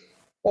record.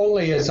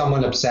 Only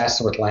someone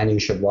obsessed with Lenny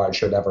should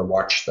ever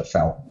watch the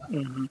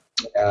film.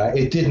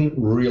 It didn't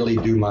really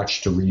do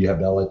much to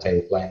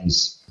rehabilitate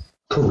Lenny's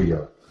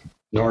career,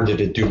 nor did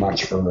it do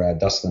much for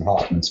Dustin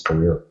Hoffman's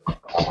career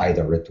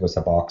either. It was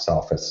a box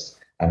office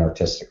and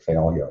artistic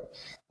failure.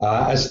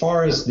 As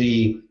far as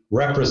the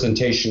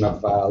representation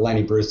of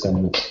Lenny Bruce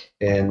in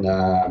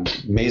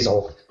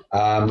Maisel,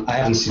 I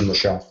haven't seen the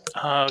show.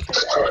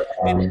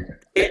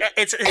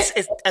 It's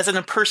as an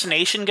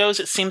impersonation goes,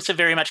 it seems to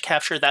very much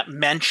capture that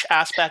mensch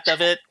aspect of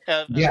it,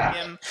 of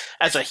him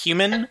as a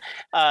human,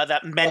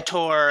 that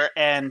mentor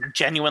and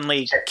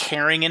genuinely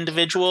caring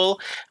individual,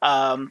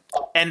 and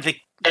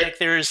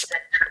there's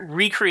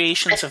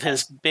recreations of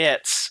his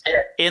bits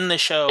in the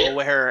show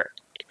where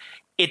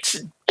it's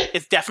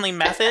definitely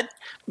method,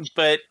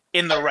 but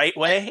in the right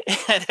way,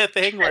 kind of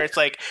thing, where it's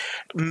like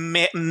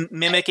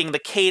mimicking the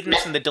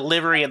cadence and the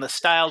delivery and the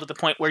style to the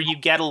point where you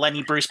get a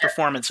Lenny Bruce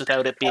performance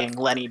without it being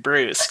Lenny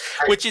Bruce,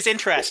 which is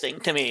interesting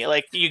to me.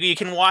 Like you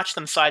can watch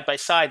them side by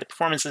side. The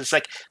performance is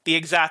like the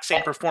exact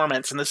same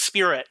performance, and the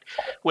spirit,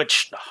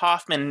 which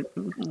Hoffman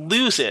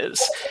loses,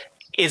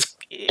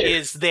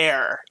 is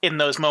there in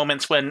those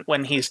moments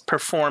when he's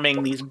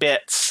performing these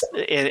bits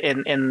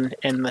in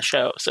the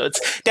show. So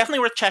it's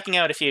definitely worth checking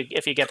out if you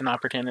get an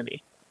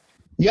opportunity.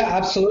 Yeah,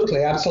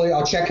 absolutely.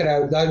 I'll check it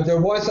out.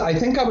 I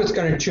think I was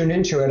going to tune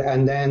into it,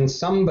 and then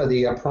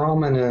a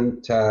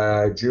prominent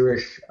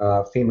Jewish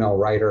female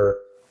writer,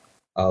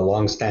 a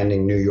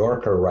longstanding New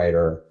Yorker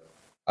writer,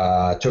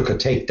 took a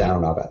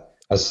takedown of it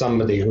as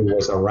somebody who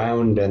was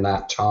around in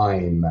that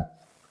time,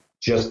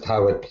 just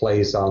how it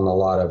plays on a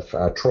lot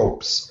of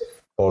tropes,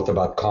 both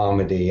about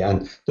comedy.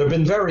 And there have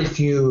been very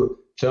few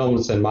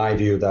films, in my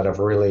view, that have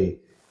really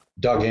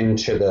dug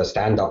into the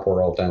stand-up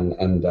world and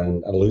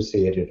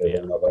elucidated it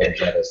in a way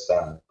that is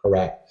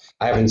correct.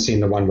 I haven't seen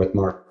the one with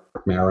Mark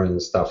Maron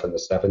and stuff in the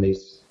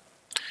 70s.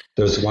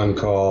 There's one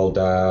called,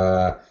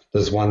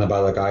 there's one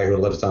about a guy who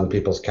lives on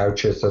people's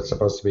couches that's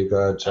supposed to be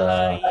good.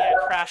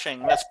 Crashing.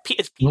 That's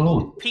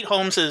Pete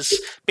Holmes is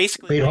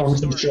basically Pete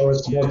Holmes' show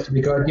is supposed to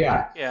be good.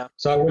 Yeah.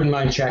 So I wouldn't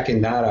mind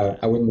checking that out.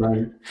 I wouldn't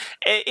mind.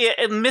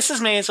 Mrs.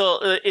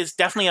 Maisel is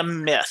definitely a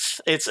myth.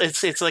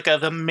 It's like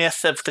the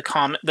myth of the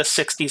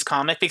 '60s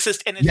comic,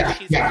 because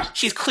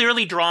she's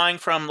clearly drawing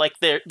from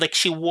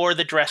she wore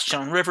the dress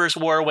Joan Rivers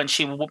wore when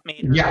she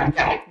made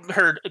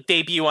her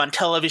debut on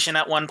television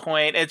at one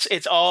point. It's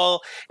a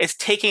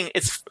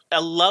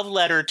love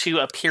letter to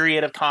a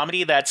period of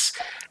comedy that's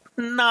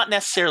not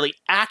necessarily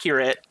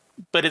accurate,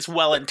 but it's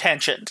well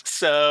intentioned.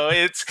 So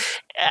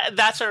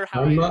that's how.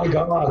 Oh my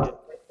God!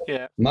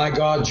 Yeah. My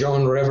God,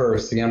 Joan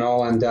Rivers, and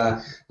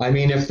I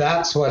mean, if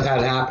that's what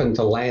had happened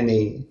to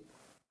Lenny,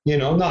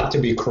 not to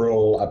be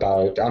cruel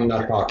I'm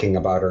not talking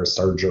about her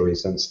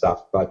surgeries and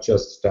stuff, but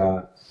just,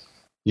 I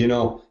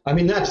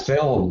mean, that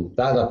film,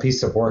 a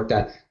piece of work,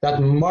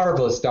 that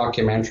marvelous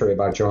documentary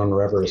about Joan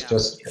Rivers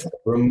just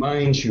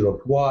reminds you of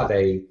what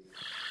a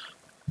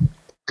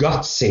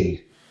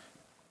gutsy,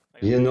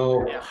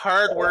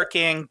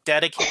 hardworking,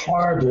 dedicated,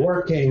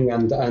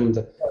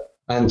 and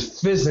and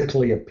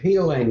physically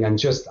appealing, and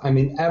just, I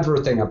mean,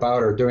 everything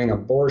about her, doing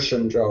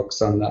abortion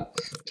jokes on the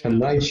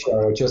Tonight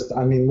Show. Just,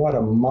 I mean, what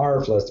a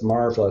marvelous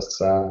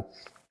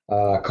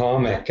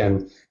comic,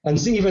 and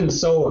even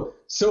so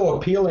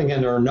appealing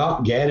in her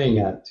not getting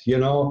it, you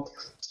know,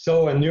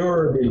 so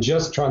inured to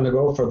just trying to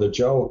go for the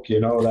joke, you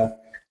know, that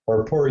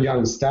our poor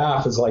young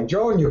staff is like,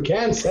 Joan, you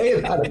can't say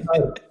that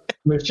about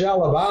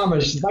Michelle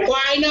Obama. She's like,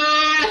 why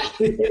not?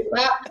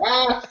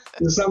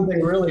 There's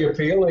something really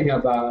appealing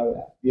about it,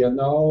 you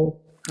know?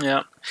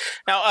 Yeah.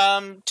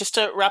 Now, just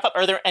to wrap up,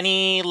 are there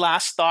any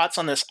last thoughts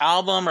on this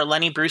album or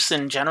Lenny Bruce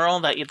in general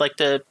that you'd like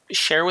to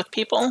share with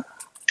people?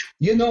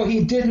 You know,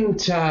 he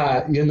didn't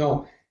write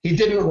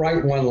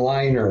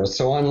one-liners.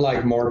 So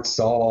unlike Mort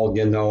Saul,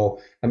 you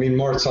know, I mean,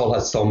 Mort Saul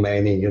has so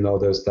many, you know,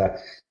 there's that.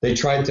 They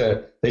tried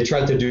to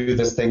do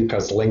this thing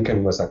because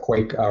Lincoln was a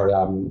Quaker, or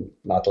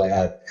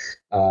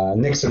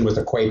Nixon was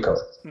a Quaker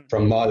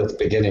from modest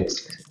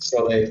beginnings.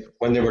 So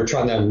when they were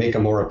trying to make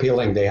him more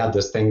appealing, they had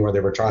this thing where they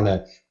were trying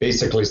to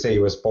basically say he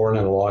was born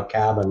in a log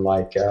cabin,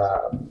 like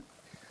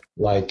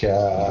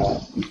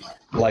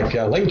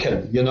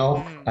Lincoln, you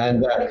know,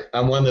 and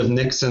one of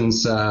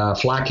Nixon's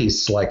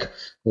flackies, like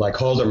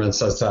Haldeman,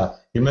 says,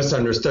 "You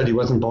misunderstood. He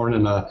wasn't born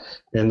in a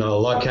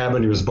log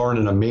cabin. He was born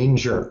in a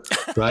manger,"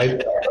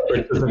 right?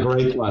 Which is a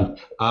great one.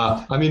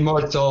 I mean,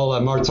 Mort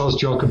Saul's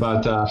joke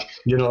about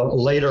you know,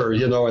 later,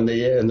 you know, in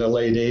the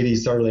late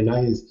 '80s, early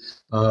 '90s,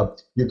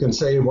 you can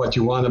say what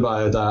you want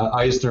about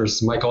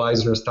Michael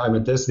Eisner's time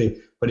at Disney,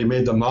 but he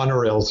made the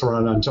monorails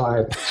run on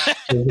time.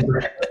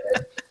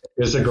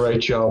 It's a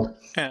great show.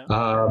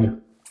 Yeah.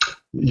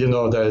 You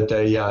know,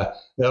 they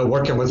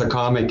working with a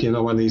comic, you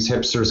know, one of these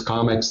hipsters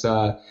comics,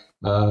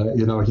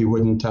 you know, he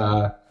wouldn't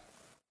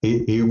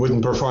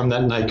perform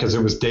that night because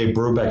it was Dave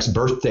Brubeck's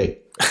birthday,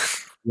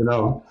 you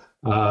know,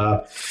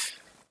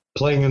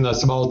 playing in a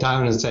small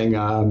town and saying,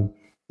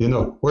 you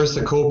know, where's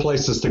the cool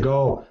places to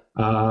go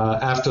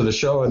after the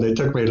show? And they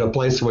took me to a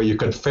place where you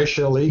could fish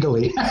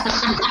illegally.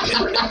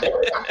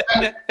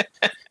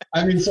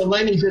 I mean, so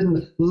Lenny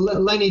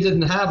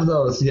didn't have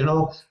those, you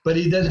know, but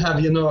he did have,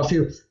 you know, a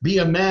few. Be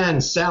a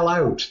man, sell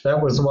out. That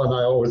was one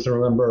I always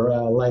remember.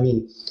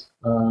 Lenny,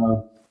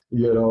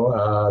 you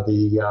know,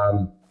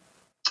 the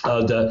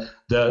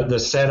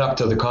setup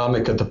to the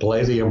comic at the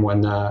Palladium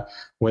when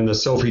the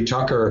Sophie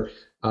Tucker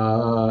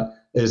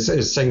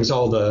sings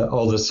all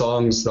the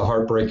songs, the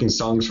heartbreaking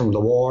songs from the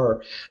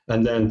war,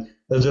 and then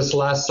this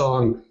last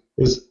song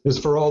is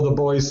for all the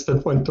boys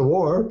that went to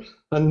war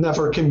and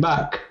never came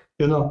back.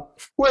 You know,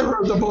 where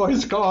are the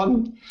boys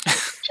gone?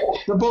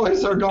 The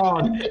boys are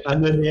gone.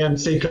 And then the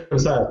MC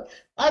comes out.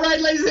 All right,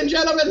 ladies and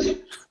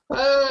gentlemen,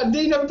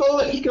 Dean of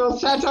Political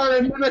Satire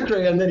and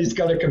Mimicry. And then he's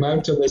got to come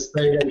out to this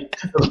thing, and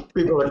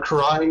people are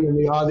crying in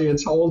the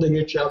audience, holding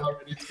each other,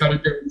 and he's got to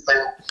do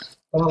that.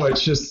 Oh,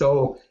 it's just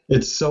so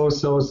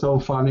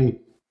funny,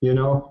 you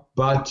know.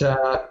 But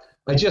I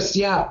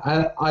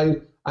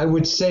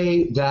would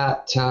say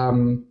that,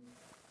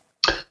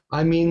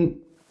 I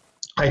mean,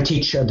 I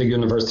teach at the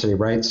university,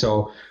 right?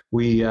 So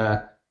we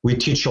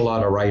teach a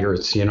lot of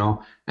writers, you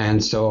know,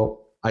 and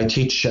so I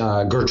teach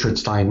Gertrude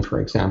Stein,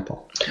 for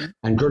example.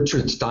 And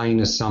Gertrude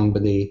Stein is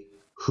somebody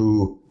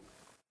who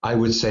I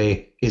would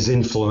say is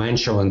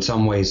influential in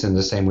some ways in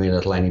the same way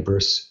that Lenny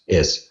Bruce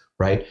is,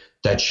 right?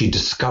 That she was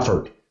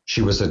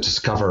a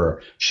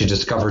discoverer. She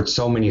discovered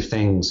so many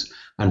things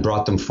and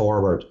brought them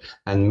forward.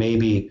 And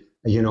maybe,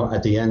 you know,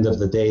 at the end of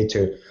the day,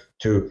 to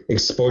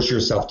expose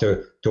yourself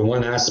to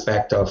one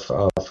aspect of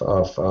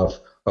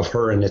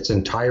her in its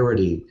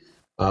entirety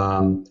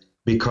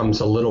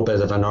becomes a little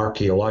bit of an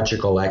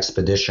archaeological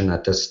expedition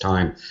at this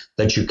time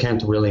that you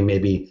can't really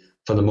maybe,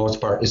 for the most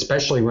part,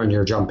 especially when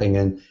you're jumping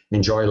in,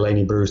 enjoy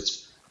Lenny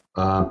Bruce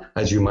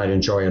as you might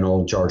enjoy an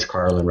old George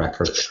Carlin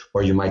record,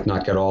 or you might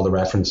not get all the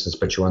references,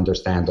 but you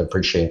understand,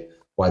 appreciate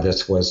why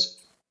this was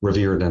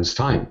revered in its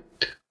time.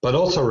 But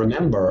also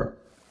remember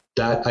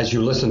that as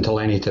you listen to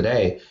Lenny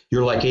today,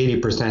 you're like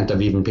 80%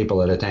 of even people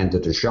that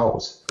attended the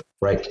shows,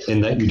 right?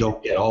 In that you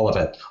don't get all of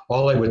it.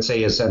 All I would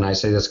say is, and I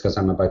say this because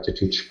I'm about to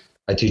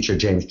I teach a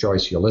James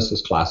Joyce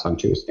Ulysses class on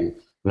Tuesday,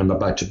 and I'm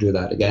about to do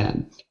that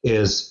again,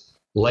 is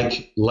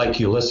like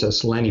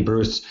Ulysses, Lenny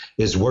Bruce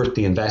is worth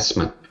the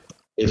investment.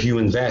 If you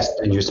invest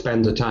and you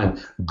spend the time,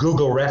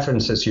 Google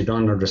references you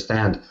don't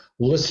understand,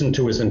 listen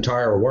to his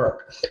entire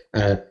work,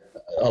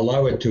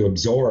 allow it to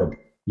absorb,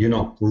 you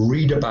know,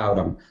 read about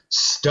him,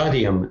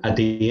 study him. At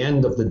the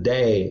end of the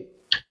day,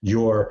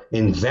 your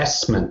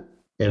investment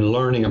in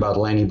learning about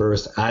Lenny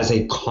Bruce as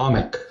a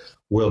comic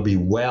will be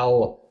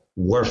well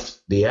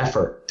worth the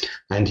effort.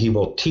 And he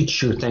will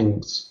teach you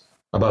things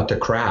about the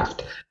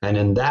craft. And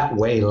in that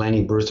way,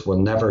 Lenny Bruce will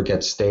never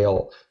get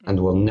stale and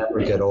will never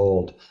get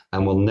old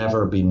and will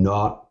never be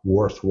not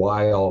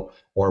worthwhile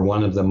or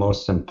one of the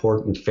most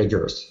important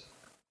figures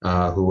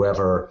who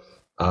ever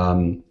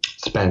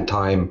spent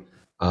time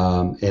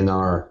in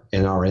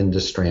our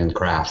industry and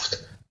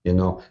craft. You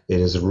know, it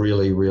is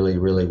really, really,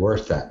 really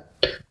worth it.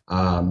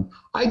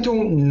 I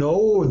don't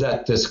know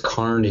that this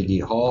Carnegie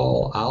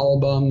Hall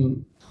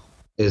album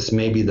is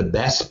maybe the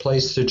best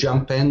place to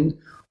jump in.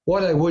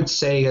 What I would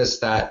say is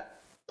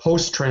that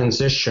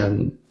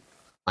post-transition,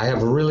 I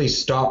have really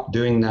stopped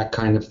doing that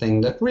kind of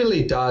thing that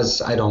really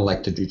does, I don't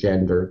like to do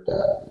gendered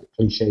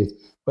cliches,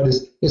 but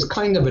is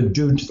kind of a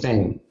dude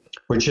thing,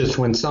 which is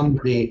when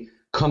somebody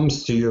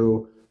comes to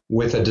you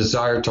with a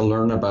desire to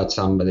learn about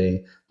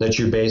somebody, that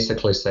you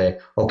basically say,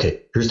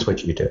 okay, here's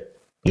what you do.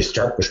 You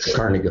start with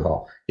Carnegie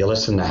Hall. You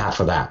listen to half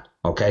of that,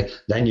 okay?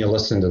 Then you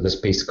listen to this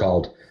piece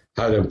called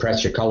How to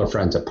Impress Your Color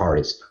Friends at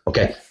Parties,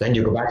 okay? Then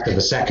you go back to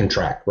the second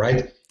track,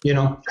 right? You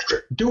know,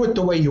 do it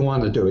the way you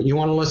want to do it. You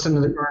want to listen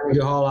to the Carnegie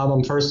Hall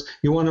album first.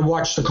 You want to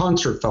watch the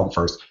concert film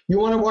first. You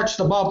want to watch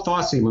the Bob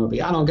Fosse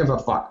movie. I don't give a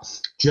fuck.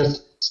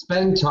 Just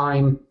spend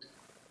time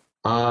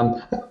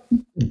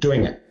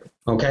doing it.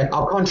 Okay,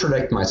 I'll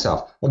contradict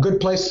myself. A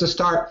good place to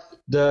start.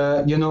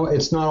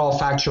 It's not all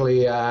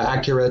factually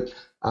accurate,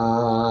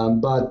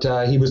 but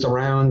he was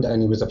around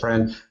and he was a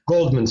friend.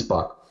 Goldman's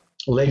book,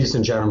 Ladies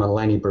and Gentlemen,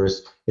 Lenny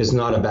Bruce, is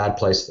not a bad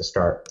place to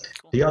start.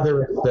 The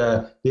other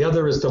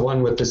is the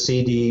one with the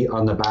CD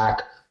on the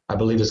back. I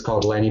believe it's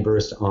called Lenny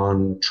Bruce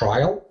on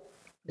Trial.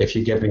 If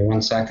you give me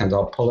 1 second,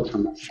 I'll pull it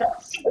from the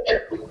shelf.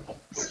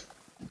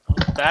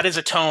 That is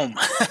a tome.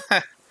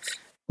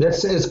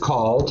 This is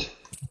called,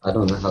 I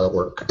don't know how it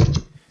works.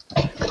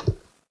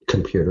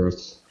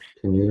 Computers.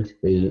 Can you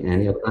see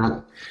any of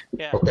that?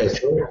 Yeah. Okay,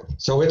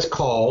 so it's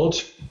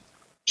called,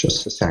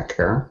 just a sec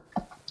here.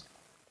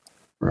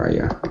 Where are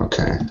you?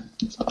 Okay.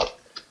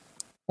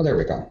 Oh, there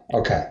we go.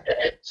 Okay.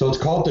 So it's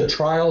called The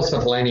Trials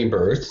of Lenny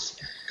Bruce,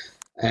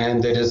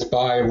 and it is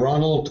by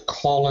Ronald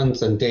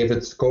Collins and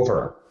David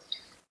Scover.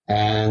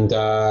 And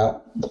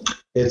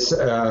it's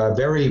a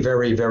very,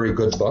 very, very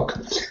good book.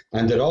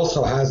 And it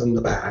also has in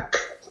the back,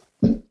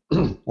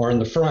 or in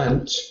the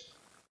front,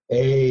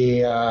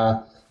 a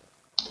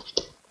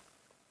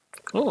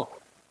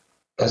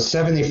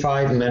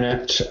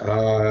 75-minute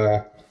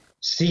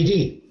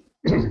CD.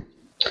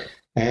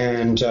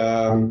 And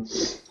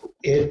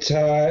it's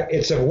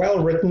a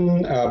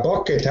well-written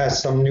book. It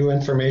has some new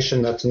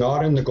information that's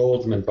not in the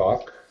Goldman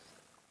book.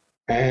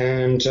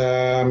 And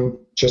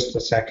just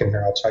a second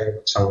here, I'll tell you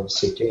what's on the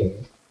CD.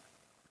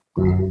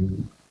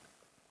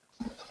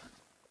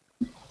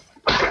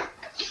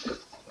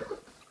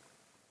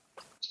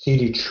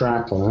 CD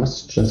track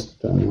list,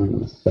 just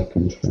a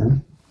second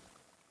here.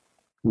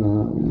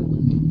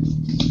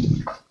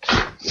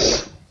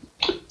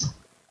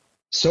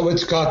 So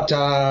it's got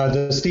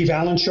the Steve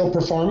Allen Show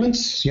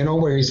performance,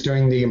 where he's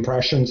doing the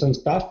impressions and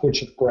stuff,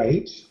 which is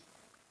great.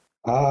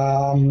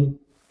 Then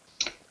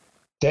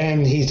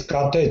it's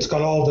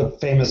got all the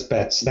famous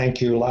bits.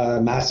 Thank you,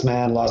 Mass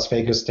Man, Las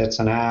Vegas Tits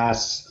and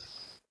Ass.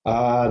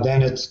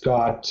 Then it's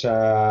got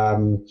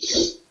Paul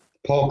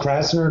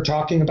Krasner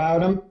talking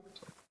about him.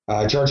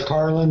 George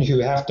Carlin, Hugh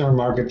Hefner,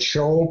 Margaret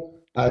Cho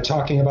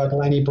talking about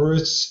Lenny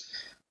Bruce.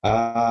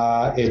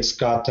 It's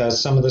got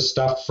some of the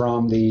stuff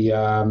from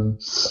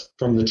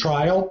the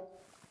trial.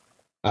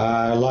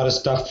 A lot of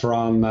stuff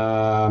from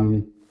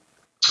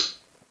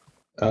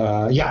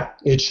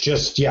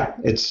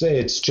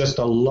it's just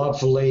a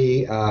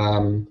lovely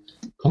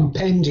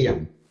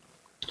compendium,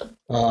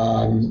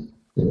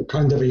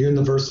 kind of a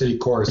university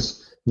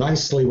course,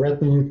 nicely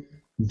written,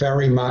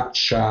 very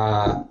much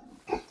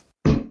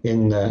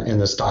in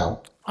the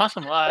style.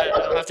 Awesome. Well,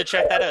 I'll have to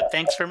check that out.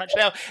 Thanks very much.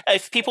 Now,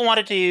 if people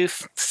wanted to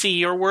see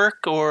your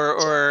work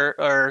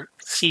or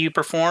see you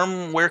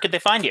perform, where could they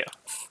find you?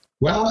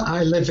 Well,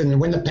 I live in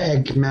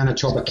Winnipeg,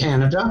 Manitoba,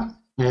 Canada,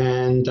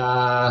 and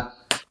I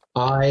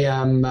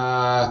am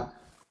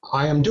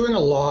doing a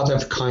lot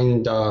of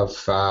kind of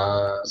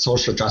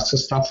social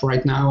justice stuff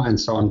right now, and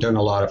so I'm doing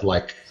a lot of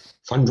like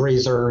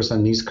fundraisers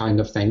and these kind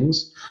of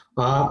things.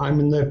 I'm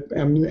in the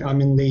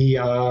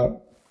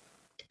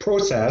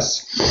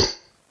process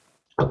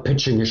of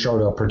pitching a show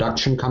to a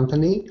production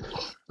company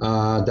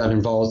that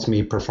involves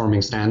me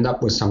performing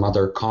stand-up with some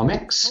other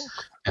comics.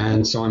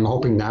 And so I'm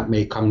hoping that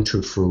may come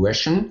to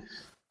fruition.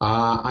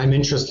 I'm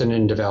interested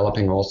in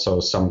developing also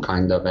some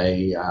kind of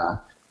a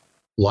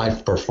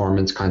live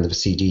performance kind of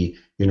CD,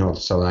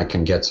 so that I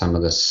can get some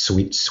of the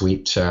sweet,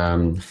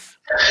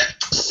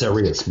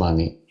 serious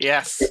money.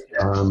 Yes.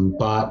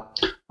 But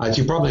as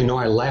you probably know,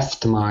 I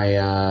left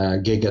my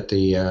gig at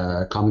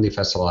the Comedy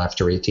Festival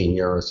after 18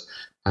 years.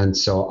 And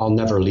so I'll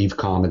never leave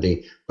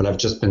comedy, but I've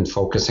just been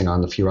focusing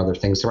on a few other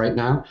things right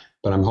now.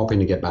 But I'm hoping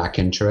to get back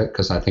into it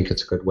because I think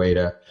it's a good way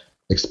to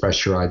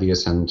express your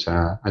ideas and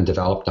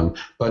develop them.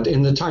 But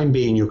in the time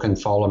being, you can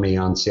follow me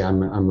on.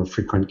 I'm a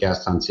frequent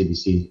guest on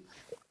CBC.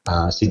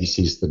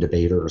 CBC's The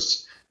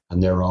Debaters,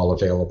 and they're all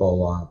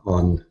available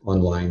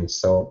online.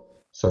 So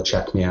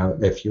check me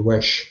out if you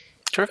wish.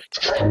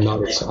 Terrific. I'm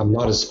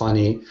not as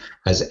funny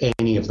as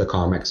any of the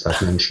comics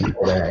I've mentioned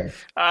today.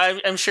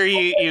 I'm sure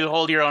you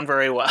hold your own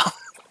very well.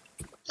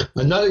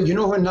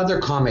 Another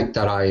comic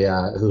that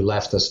who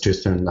left us too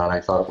soon that I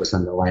thought was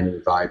in the line of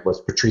the vibe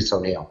was Patrice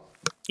O'Neill.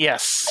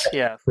 Yes,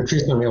 yeah.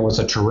 Patrice O'Neill was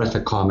a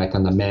terrific comic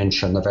and a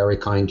mensch and a very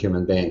kind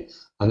human being.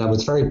 And I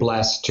was very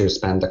blessed to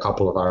spend a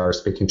couple of hours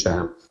speaking to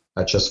him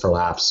just for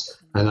laughs.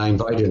 And I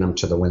invited him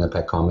to the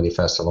Winnipeg Comedy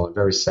Festival. And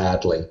very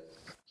sadly,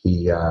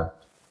 he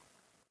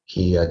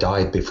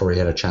died before he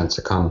had a chance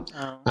to come.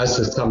 Oh. As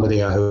did somebody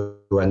who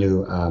I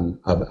knew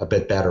a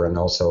bit better and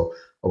also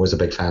I was a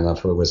big fan of,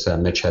 who was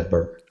Mitch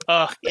Hedberg.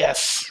 Oh,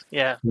 yes.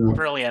 Yeah.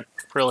 Brilliant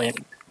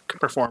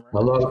performer. I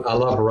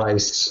love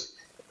Rice.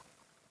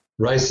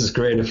 Rice is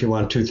great if you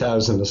want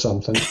 2,000 or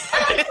something.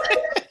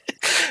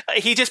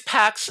 He just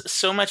packs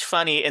so much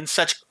funny in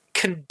such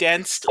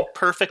condensed,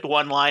 perfect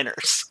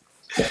one-liners.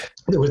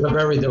 There was a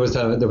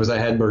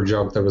Hedberg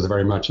joke that was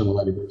very much in the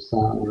Lenny Bruce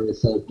style, where he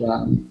said,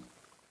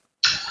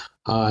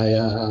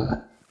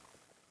 I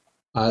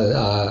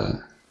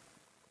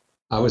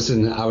was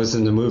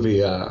in the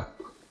movie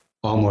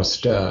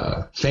Almost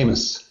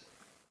Famous,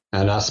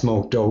 and I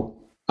smoked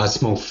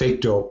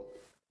fake dope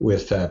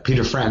with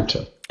Peter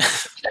Frampton.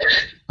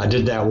 I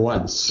did that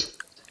once,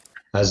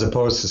 as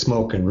opposed to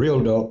smoking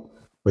real dope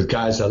with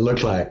guys that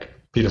look like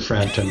Peter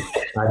Frampton.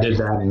 I did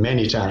that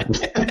many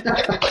times.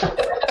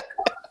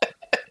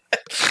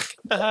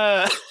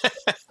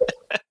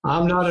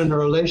 I'm not in a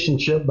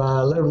relationship, but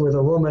I live with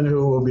a woman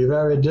who will be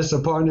very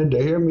disappointed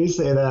to hear me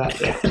say that.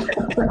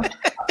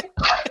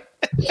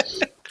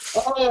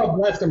 Oh,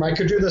 bless them. I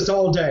could do this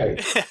all day.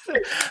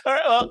 All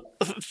right. Well,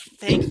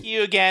 thank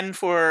you again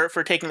for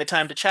taking the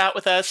time to chat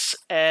with us,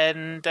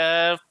 and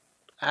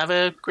have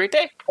a great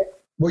day.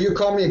 Will you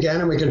call me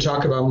again and we can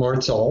talk about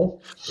Mort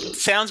Saul?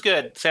 Sounds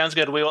good.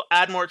 We will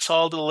add Mort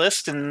Saul to the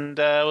list, and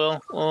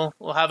we'll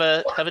have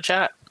a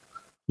chat.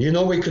 You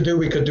know, we could do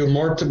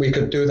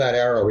that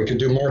era. We could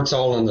do Mort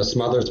Saul and the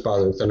Smothers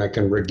Brothers, and I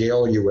can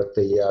regale you with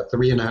the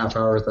 3.5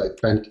 hours I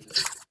spent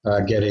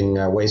getting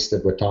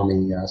wasted with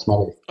Tommy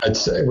Smothers.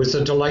 It was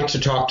a delight to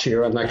talk to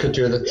you, and I could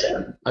do this.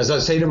 As I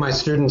say to my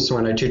students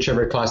when I teach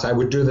every class, I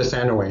would do this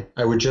anyway.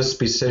 I would just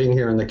be sitting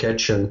here in the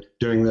kitchen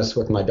doing this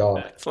with my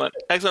dog.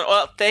 Excellent.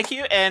 Well, thank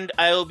you, and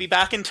I will be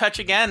back in touch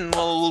again.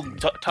 We'll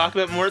talk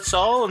about Mort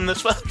Saul and the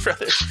Smothers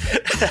Brothers.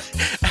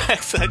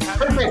 Excellent.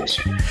 Perfect.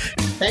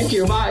 Thank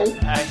you. Bye.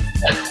 Bye.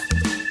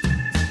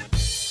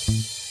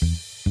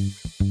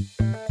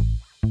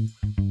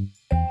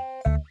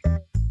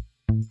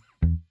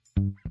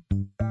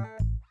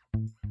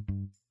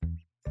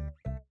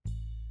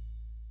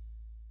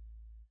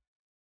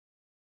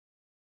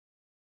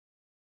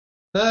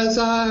 As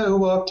I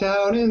walked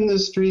out in the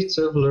streets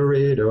of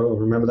Laredo.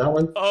 Remember that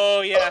one?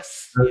 Oh,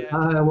 yes. As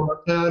I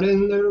walked out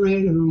in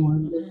Laredo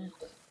one day,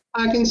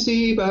 I can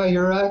see by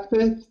your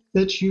outfit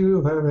that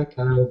you are a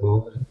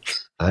cowboy.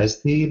 I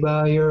see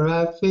by your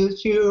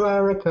outfit you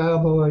are a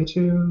cowboy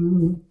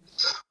too.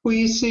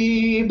 We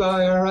see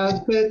by our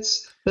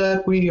outfits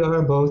that we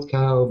are both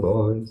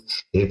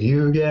cowboys. If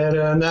you get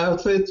an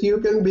outfit, you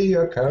can be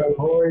a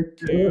cowboy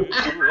too.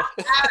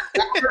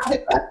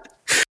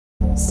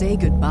 Say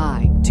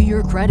goodbye to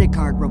your credit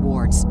card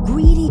rewards.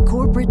 Greedy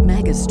corporate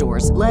mega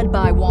stores, led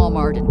by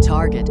Walmart and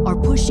Target, are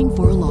pushing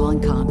for a law in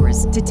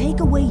Congress to take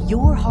away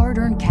your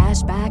hard-earned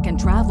cash back and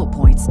travel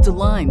points to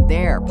line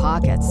their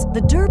pockets.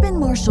 The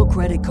Durbin-Marshall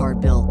credit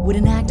card bill would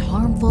enact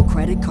harmful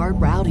credit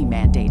card routing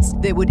mandates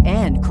that would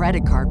end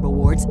credit card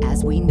rewards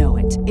as we know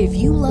it. If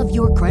you love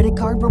your credit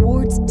card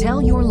rewards,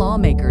 tell your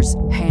lawmakers,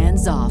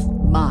 hands off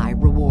my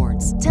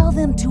rewards. Tell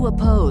them to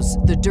oppose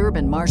the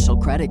Durbin-Marshall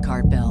credit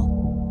card bill.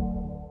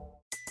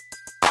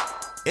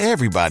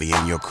 Everybody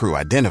in your crew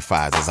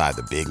identifies as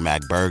either Big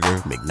Mac Burger,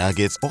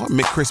 McNuggets, or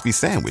McCrispy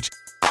Sandwich.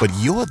 But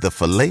you're the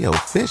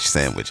Filet-O-Fish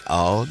Sandwich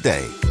all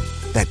day.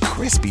 That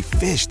crispy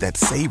fish, that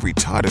savory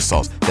tartar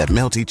sauce, that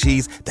melty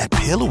cheese, that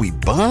pillowy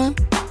bun.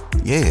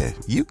 Yeah,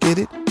 you get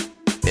it.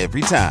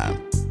 Every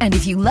time. And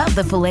if you love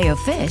the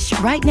Filet-O-Fish,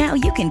 right now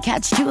you can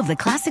catch 2 of the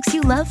classics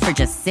you love for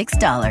just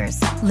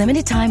 $6.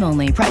 Limited time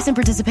only. Price and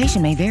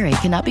participation may vary.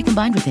 Cannot be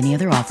combined with any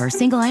other offer.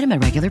 Single item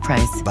at regular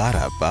price.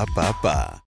 Ba-da-ba-ba-ba.